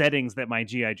are the settings that my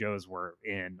G.I. Joes were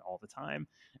in all the time.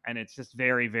 And it's just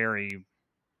very, very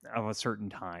of a certain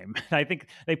time. I think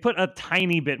they put a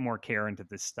tiny bit more care into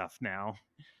this stuff now.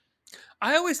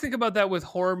 I always think about that with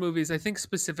horror movies. I think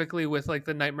specifically with like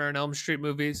the Nightmare on Elm Street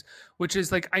movies, which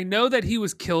is like, I know that he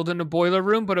was killed in a boiler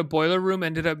room, but a boiler room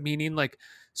ended up meaning like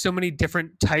so many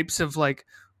different types of like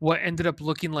what ended up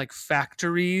looking like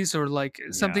factories or like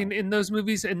something in those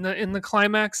movies in the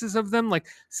climaxes of them. Like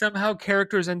somehow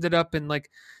characters ended up in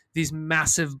like these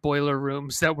massive boiler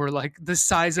rooms that were like the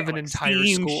size of an like entire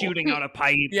steam school shooting out of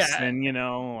pipes and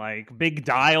like big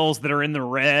dials that are in the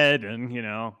red and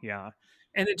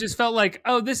And it just felt like,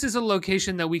 oh, this is a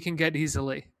location that we can get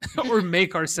easily or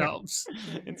make ourselves.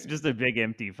 It's just a big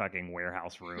empty fucking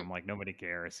warehouse room. Like nobody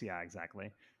cares. Yeah,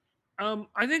 exactly.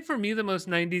 I think for me, the most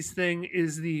 90s thing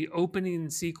is the opening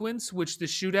sequence, which the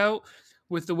shootout,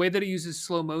 with the way that it uses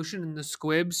slow motion and the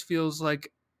squibs, feels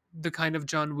like the kind of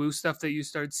John Woo stuff that you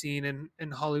start seeing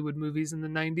in Hollywood movies in the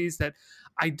 90s that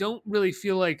I don't really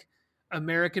feel like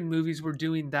American movies were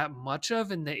doing that much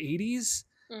of in the 80s.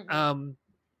 Mhm.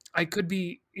 I could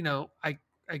be, I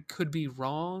could be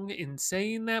wrong in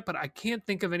saying that, but I can't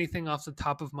think of anything off the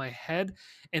top of my head.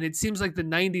 And it seems like the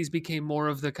 90s became more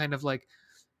of the kind of like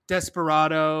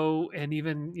Desperado, and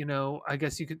even, I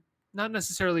guess you could, not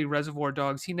necessarily Reservoir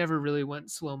Dogs. He never really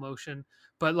went slow motion,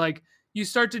 but like you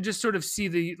start to just sort of see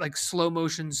the like slow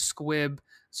motion squib,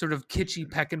 sort of kitschy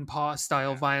peck and paw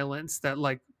style violence that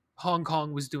like Hong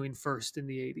Kong was doing first in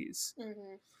the 80s.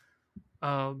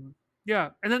 Mhm.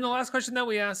 Yeah. And then the last question that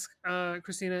we ask,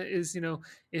 Christina, is,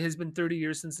 it has been 30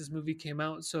 years since this movie came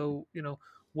out. So,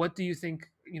 what do you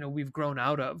think, we've grown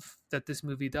out of that this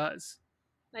movie does?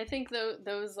 I think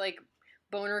those like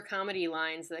boner comedy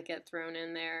lines that get thrown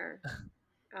in there,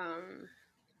 um,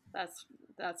 that's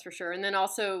for sure. And then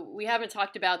also we haven't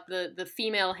talked about the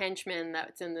female henchman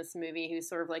that's in this movie, who's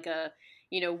sort of like a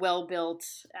well built,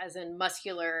 as in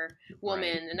muscular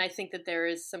woman. Right. And I think that there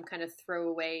is some kind of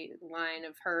throwaway line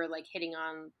of her like hitting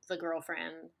on the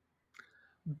girlfriend.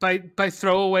 By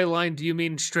throwaway line, do you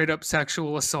mean straight up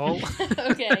sexual assault?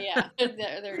 Okay, yeah,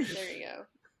 there you go.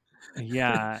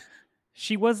 Yeah.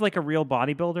 She was like a real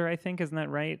bodybuilder, I think, isn't that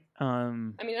right? I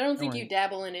mean, I don't think you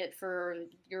dabble in it for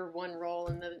your one role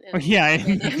in the. Yeah,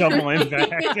 double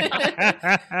impact.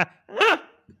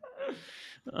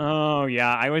 Oh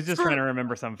yeah, I was just trying to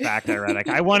remember some fact I read. Like,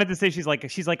 I wanted to say she's like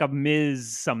a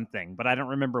Ms. something, but I don't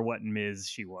remember what Ms.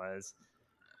 she was.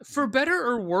 For better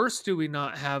or worse, do we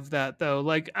not have that though?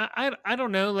 Like I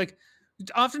don't know. Like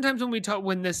oftentimes when we talk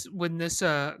when this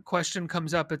question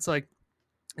comes up, it's like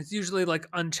it's usually like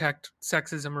unchecked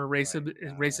sexism or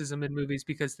racism in movies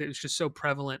because it was just so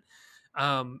prevalent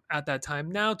at that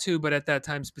time. Now too, but at that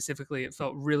time specifically, it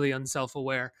felt really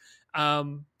unself-aware.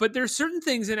 But there's certain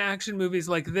things in action movies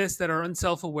like this that are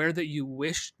unself-aware that you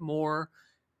wish more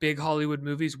big Hollywood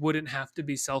movies wouldn't have to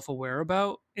be self-aware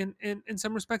about. In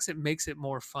some respects, it makes it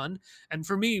more fun. And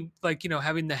for me, like,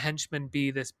 having the henchman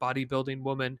be this bodybuilding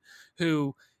woman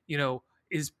who,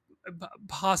 is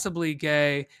possibly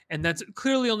gay, and that's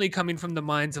clearly only coming from the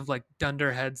minds of like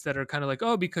dunderheads that are kind of like,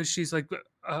 oh, because she's like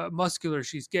muscular,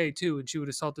 she's gay too, and she would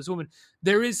assault this woman.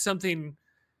 There is something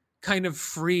kind of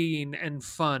freeing and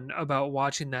fun about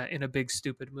watching that in a big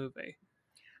stupid movie.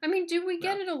 I mean, do we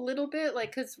get it a little bit?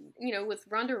 Like, because, with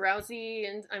Ronda Rousey,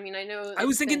 and I mean, I know... I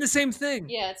was thinking the same thing.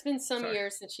 Yeah, it's been some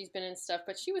years since she's been in stuff,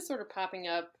 but she was sort of popping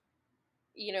up,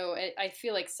 I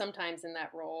feel like sometimes in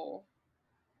that role.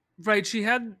 Right,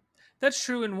 that's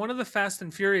true. In one of the Fast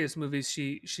and Furious movies,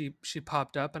 she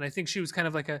popped up, and I think she was kind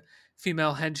of like a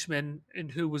female henchman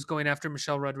and who was going after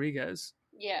Michelle Rodriguez.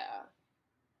 Yeah.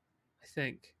 I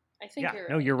think yeah, you're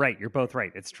no, right. you're right. You're both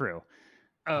right. It's true.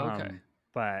 Oh, okay.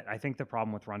 But I think the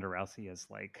problem with Ronda Rousey is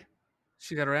like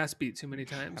she got her ass beat too many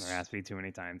times.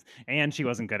 And she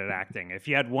wasn't good at acting. If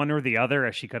you had one or the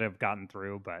other, she could have gotten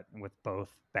through. But with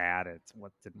both bad, it's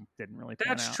what didn't really.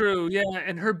 That's out. true. Yeah,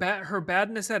 and her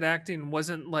badness at acting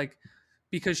wasn't like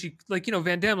because she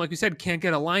Van Damme, like you said, can't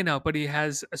get a line out, but he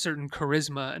has a certain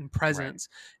charisma and presence.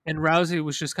 Right. And Rousey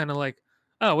was just kind of like,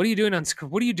 oh, what are you doing on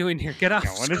screen? What are you doing here? Get off!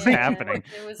 Yeah, what is happening?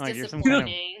 It was like, disappointing. You're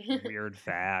some kind of weird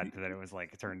fad that it was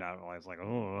like. It turned out I was like,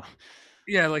 oh.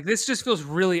 Yeah, like this just feels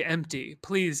really empty.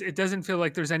 Please, it doesn't feel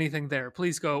like there's anything there.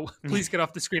 Please go. Please get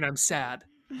off the screen. I'm sad.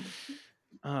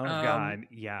 Oh God,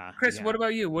 yeah. Chris, yeah. What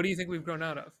about you? What do you think we've grown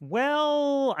out of?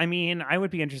 Well, I mean, I would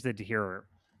be interested to hear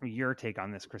your take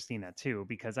on this, Christina, too,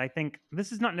 because I think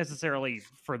this is not necessarily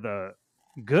for the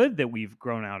good that we've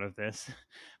grown out of this,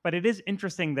 but it is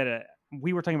interesting that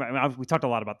we were talking about. We talked a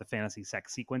lot about the fantasy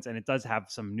sex sequence, and it does have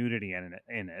some nudity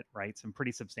in it, right? Some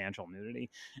pretty substantial nudity,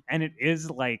 and it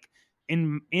is like.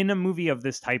 In a movie of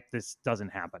this type, this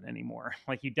doesn't happen anymore.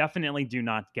 Like, you definitely do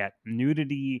not get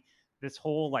nudity. This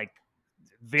whole like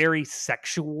very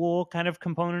sexual kind of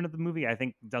component of the movie, I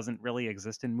think, doesn't really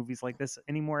exist in movies like this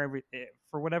anymore.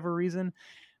 For whatever reason,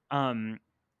 and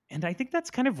I think that's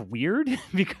kind of weird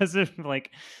because of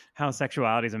like how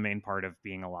sexuality is a main part of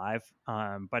being alive.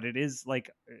 But it is like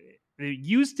it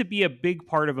used to be a big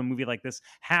part of a movie like this.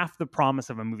 Half the promise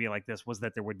of a movie like this was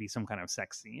that there would be some kind of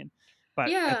sex scene. But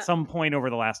at some point over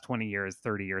the last 20 years,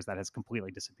 30 years, that has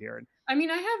completely disappeared. I mean,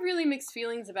 I have really mixed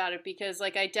feelings about it because,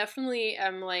 like, I definitely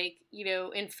am, like,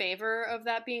 in favor of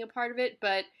that being a part of it.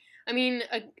 But I mean,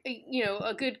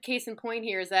 a good case in point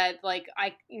here is that like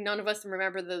none of us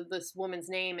remember this woman's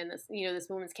name and this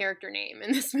woman's character name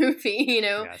in this movie.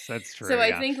 Yes, that's true. So I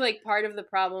yeah. think like part of the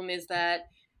problem is that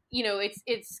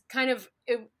it's kind of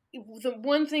the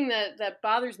one thing that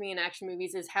bothers me in action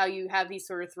movies is how you have these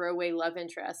sort of throwaway love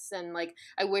interests, and like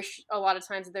I wish a lot of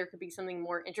times that there could be something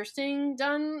more interesting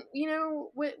done.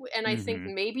 And I think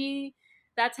maybe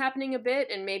that's happening a bit,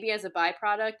 and maybe as a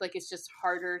byproduct, like it's just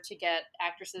harder to get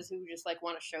actresses who just like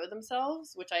want to show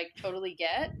themselves, which I totally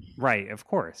get. Right, of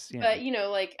course. Yeah. But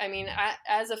like I mean,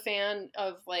 as a fan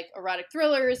of like erotic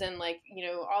thrillers and like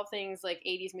all things like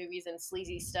 80s movies and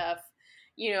sleazy stuff,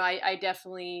 I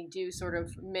definitely do sort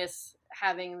of miss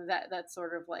having that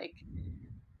sort of like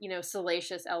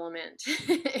salacious element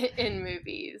in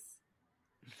movies.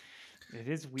 It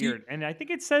is weird. And I think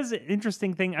it says an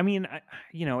interesting thing. I mean,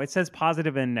 it says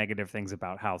positive and negative things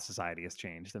about how society has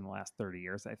changed in the last 30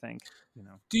 years, I think.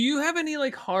 Do you have any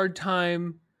like hard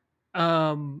time,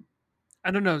 I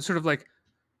don't know, sort of like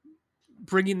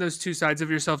bringing those two sides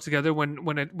of yourself together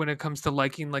when it comes to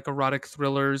liking like erotic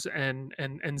thrillers and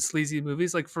sleazy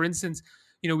movies? Like for instance,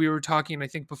 we were talking, I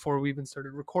think before we even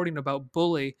started recording, about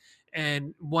Bully,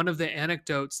 and one of the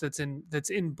anecdotes that's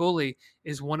in Bully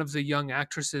is one of the young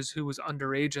actresses who was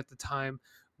underage at the time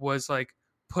was like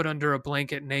put under a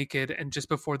blanket naked, and just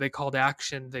before they called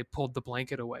action, they pulled the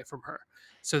blanket away from her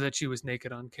so that she was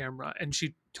naked on camera. And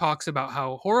she talks about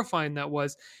how horrifying that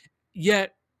was.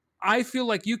 Yet I feel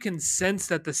like you can sense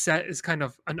that the set is kind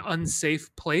of an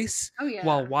unsafe place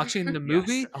while watching the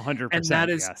movie. Yes, 100%. And that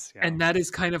is, yes, yeah. and that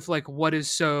is kind of like what is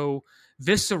so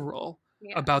visceral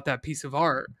about that piece of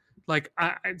art. Like,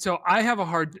 so I have a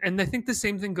hard, and I think the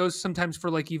same thing goes sometimes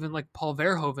for like even like Paul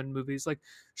Verhoeven movies. Like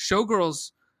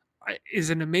Showgirls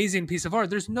is an amazing piece of art.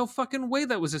 There's no fucking way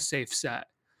that was a safe set.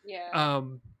 Yeah.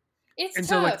 It's and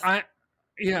tough. So like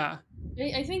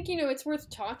I think it's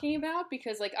worth talking about,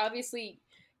 because like obviously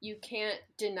you can't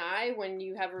deny when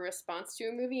you have a response to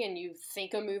a movie and you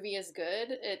think a movie is good,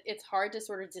 it's hard to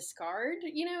sort of discard,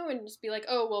 and just be like,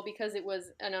 oh, well, because it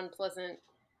was an unpleasant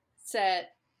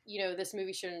set, this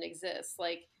movie shouldn't exist.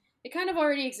 Like, it kind of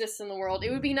already exists in the world.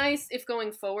 It would be nice if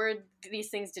going forward these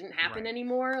things didn't happen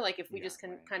anymore. Like if we just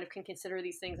can consider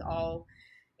these things all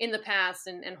in the past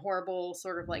and horrible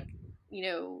sort of like,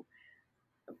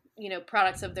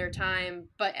 products of their time,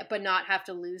 but not have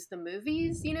to lose the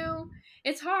movies.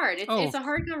 It's hard. It's a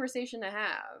hard conversation to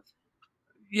have.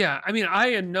 Yeah, I mean, I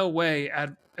in no way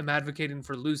am advocating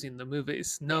for losing the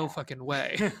movies. No fucking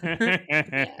way.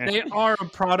 They are a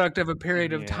product of a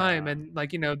period of time, and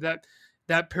like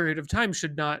that period of time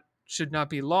should not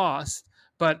be lost.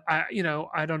 But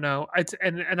I don't know.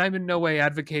 And I'm in no way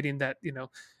advocating that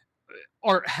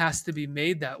art has to be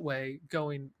made that way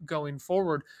going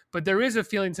forward. But there is a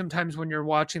feeling sometimes when you're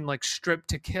watching like Strip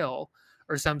to Kill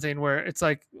or something where it's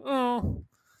like, oh,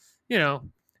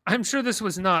 I'm sure this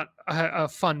was not a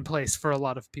fun place for a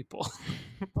lot of people.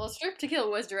 Well, Strip to Kill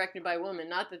was directed by a woman.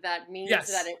 Not that means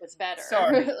that it was better.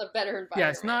 Sorry. A better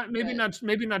environment. Yes,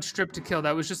 maybe not Strip to Kill.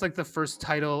 That was just like the first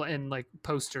title and like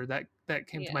poster that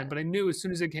came to mind. But I knew as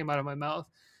soon as it came out of my mouth,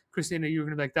 Christina, you were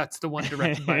gonna be like, that's the one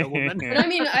directed by a woman. But I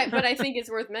mean, I think it's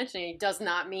worth mentioning. It does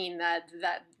not mean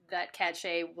that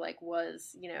Cache like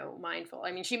was mindful.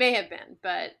 I mean, she may have been,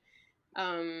 but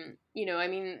I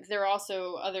mean, there are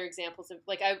also other examples of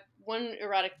like I wouldn't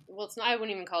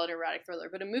even call it erotic thriller,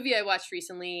 but a movie I watched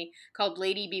recently called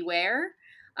Lady Beware,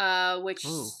 which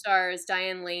stars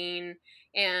Diane Lane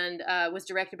and was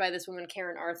directed by this woman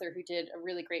Karen Arthur, who did a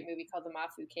really great movie called The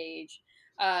Mafu Cage.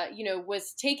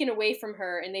 Was taken away from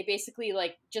her, and they basically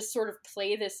like just sort of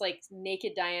play this like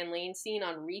naked Diane Lane scene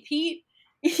on repeat,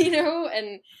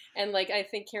 and like I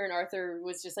think Karen Arthur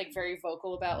was just like very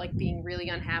vocal about like being really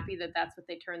unhappy that that's what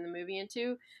they turned the movie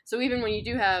into. So even when you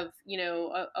do have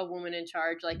a woman in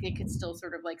charge, like it could still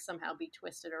sort of like somehow be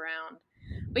twisted around.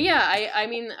 But yeah,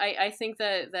 I think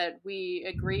that we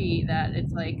agree that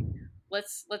it's like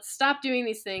let's stop doing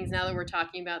these things now that we're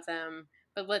talking about them.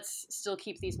 But let's still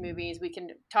keep these movies. We can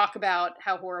talk about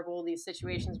how horrible these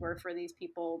situations were for these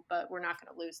people, but we're not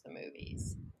going to lose the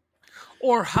movies.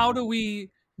 Or how do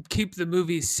we keep the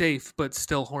movies safe but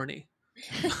still horny?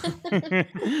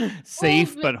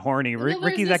 Safe but horny.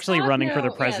 Ricky's actually running for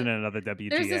the president of the WGA.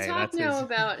 There's a talk now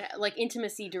about like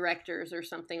intimacy directors or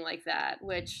something like that,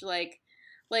 which like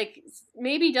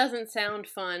maybe doesn't sound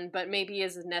fun, but maybe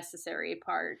is a necessary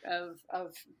part of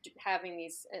having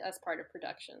these as part of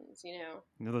productions.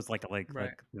 Those like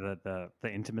the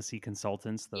intimacy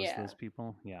consultants. Those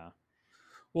people. Yeah.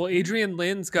 Well, Adrian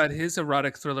Lynn's got his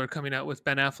erotic thriller coming out with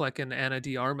Ben Affleck and Ana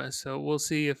de Armas, so we'll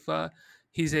see if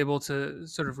he's able to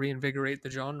sort of reinvigorate the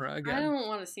genre I again. don't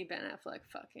want to see Ben Affleck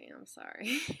fucking. I'm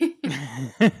sorry.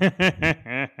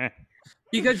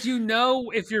 Because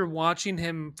if you're watching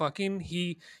him fucking,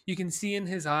 you can see in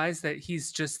his eyes that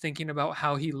he's just thinking about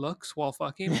how he looks while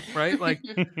fucking, right?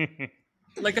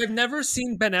 Like I've never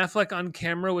seen Ben Affleck on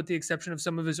camera, with the exception of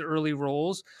some of his early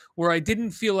roles, where I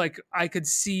didn't feel like I could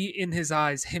see in his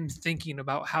eyes him thinking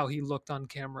about how he looked on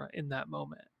camera in that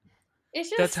moment. It's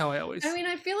just, That's how I always. I mean,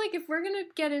 I feel like if we're gonna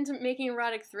get into making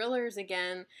erotic thrillers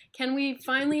again, can we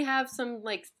finally have some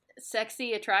like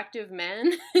sexy, attractive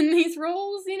men in these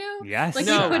roles? You know, Yes. like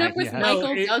No, we put up with yeah.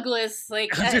 Michael No, Douglas.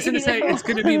 Like I was just gonna say it's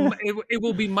gonna be it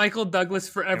will be Michael Douglas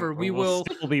forever. We will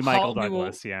still be Michael we will-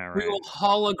 Douglas. Yeah, right. We will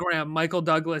hologram Michael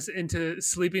Douglas into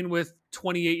sleeping with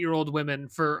 28-year-old women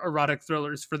for erotic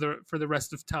thrillers for the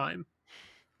rest of time.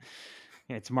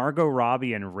 It's Margot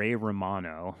Robbie and Ray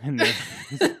Romano. And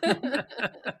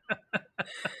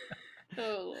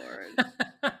Oh Lord.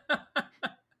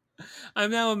 I'm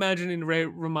now imagining Ray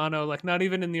Romano, like not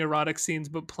even in the erotic scenes,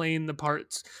 but playing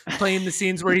the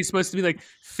scenes where he's supposed to be like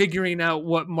figuring out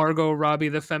what Margot Robbie,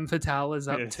 the femme fatale, is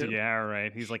up to. yeah,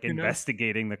 right. He's like You know?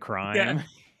 investigating the crime.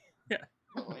 Yeah.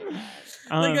 Oh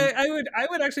my God. Like I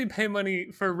would actually pay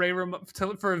money for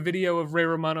for a video of Ray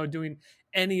Romano doing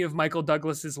any of Michael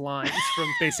Douglas's lines from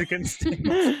Basic Instinct.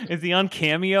 Is he on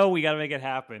Cameo? We got to make it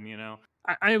happen, you know.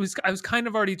 I was kind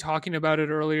of already talking about it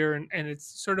earlier, and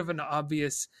it's sort of an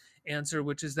obvious answer,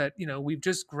 which is that we've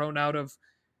just grown out of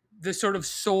the sort of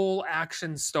sole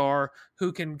action star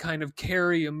who can kind of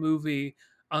carry a movie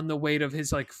on the weight of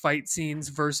his like fight scenes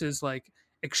versus like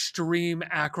extreme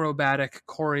acrobatic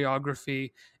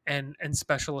choreography and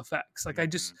special effects. Like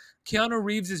Keanu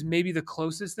Reeves is maybe the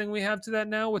closest thing we have to that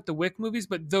now with the Wick movies,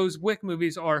 but those Wick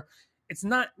movies it's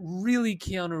not really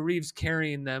Keanu Reeves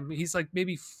carrying them. He's like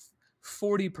maybe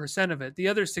 40% of it. The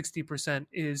other 60%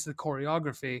 is the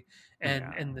choreography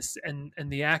and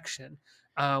the action.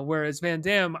 Whereas Van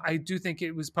Damme, I do think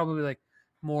it was probably like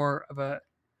more of a.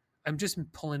 I'm just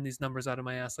pulling these numbers out of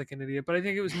my ass like an idiot, but I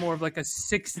think it was more of like a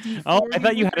 60. Oh, I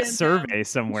thought you had a survey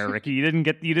somewhere, Ricky. You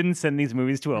didn't send these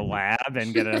movies to a lab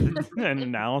and get an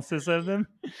analysis of them.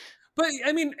 But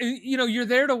I mean, you're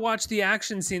there to watch the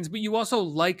action scenes, but you also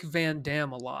like Van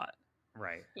Damme a lot.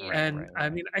 Right. Yeah. And I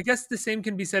mean, I guess the same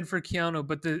can be said for Keanu,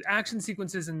 but the action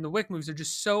sequences in the Wick movies are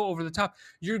just so over the top.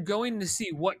 You're going to see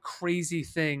what crazy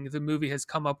thing the movie has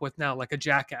come up with now, like a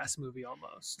Jackass movie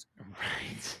almost.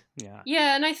 Right. Yeah.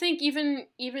 Yeah, and I think even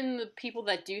the people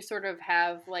that do sort of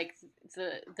have like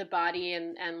the body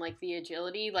and like the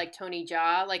agility, like Tony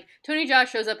Jaa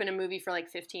shows up in a movie for like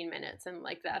 15 minutes and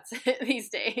like that's it these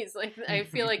days. Like I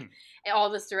feel like all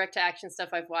this direct to action stuff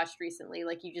I've watched recently,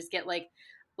 like you just get like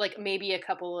maybe a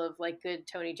couple of like good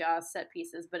Tony Jaa set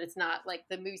pieces, but it's not like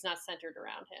the movie's not centered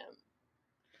around him.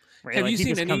 Right, Have like you he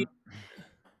seen just any?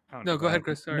 No, go ahead,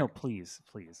 Chris. Sorry. No, please.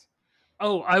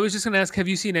 Oh, I was just going to ask, have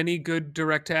you seen any good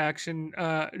direct to action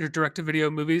or direct to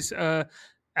video movies,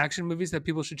 action movies that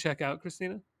people should check out,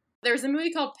 Christina? There's a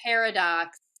movie called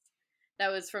Paradox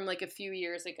that was from like a few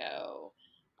years ago.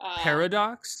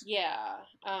 Paradox? Yeah.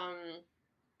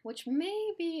 Which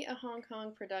may be a Hong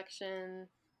Kong production.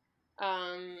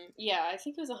 Yeah, I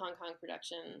think it was a Hong Kong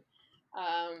production.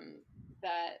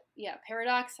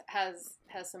 Paradox has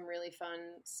some really fun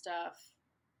stuff.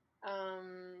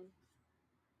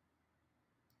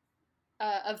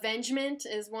 Avengement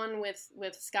is one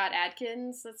with Scott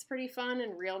Adkins that's pretty fun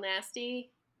and real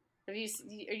nasty. Have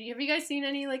you guys seen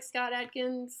any like Scott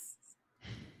Adkins?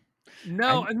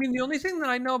 No, I mean the only thing that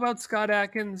I know about Scott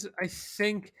Adkins, I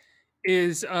think,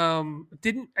 is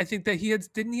didn't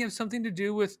he have something to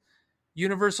do with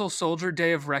Universal Soldier: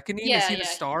 Day of Reckoning? Yeah, is he the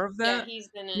star of that? Yeah, he's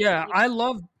been in. Yeah, I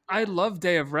love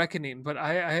Day of Reckoning, but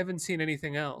I haven't seen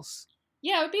anything else.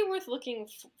 Yeah, it would be worth looking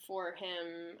for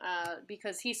him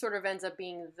because he sort of ends up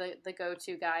being the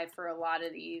go-to guy for a lot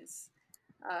of these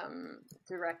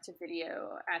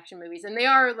direct-to-video action movies, and they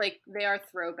are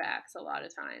throwbacks a lot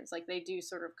of times. Like they do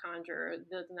sort of conjure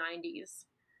the 90s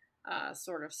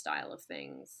sort of style of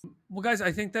things. Well, guys,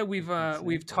 I think that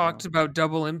we've talked about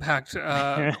Double Impact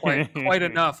quite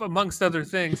enough, amongst other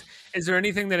things. Is there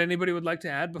anything that anybody would like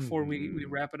to add before we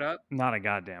wrap it up? Not a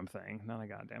goddamn thing.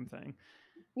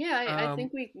 Yeah, I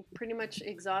think we pretty much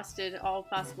exhausted all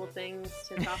possible things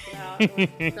to talk about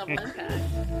with Double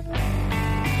Impact.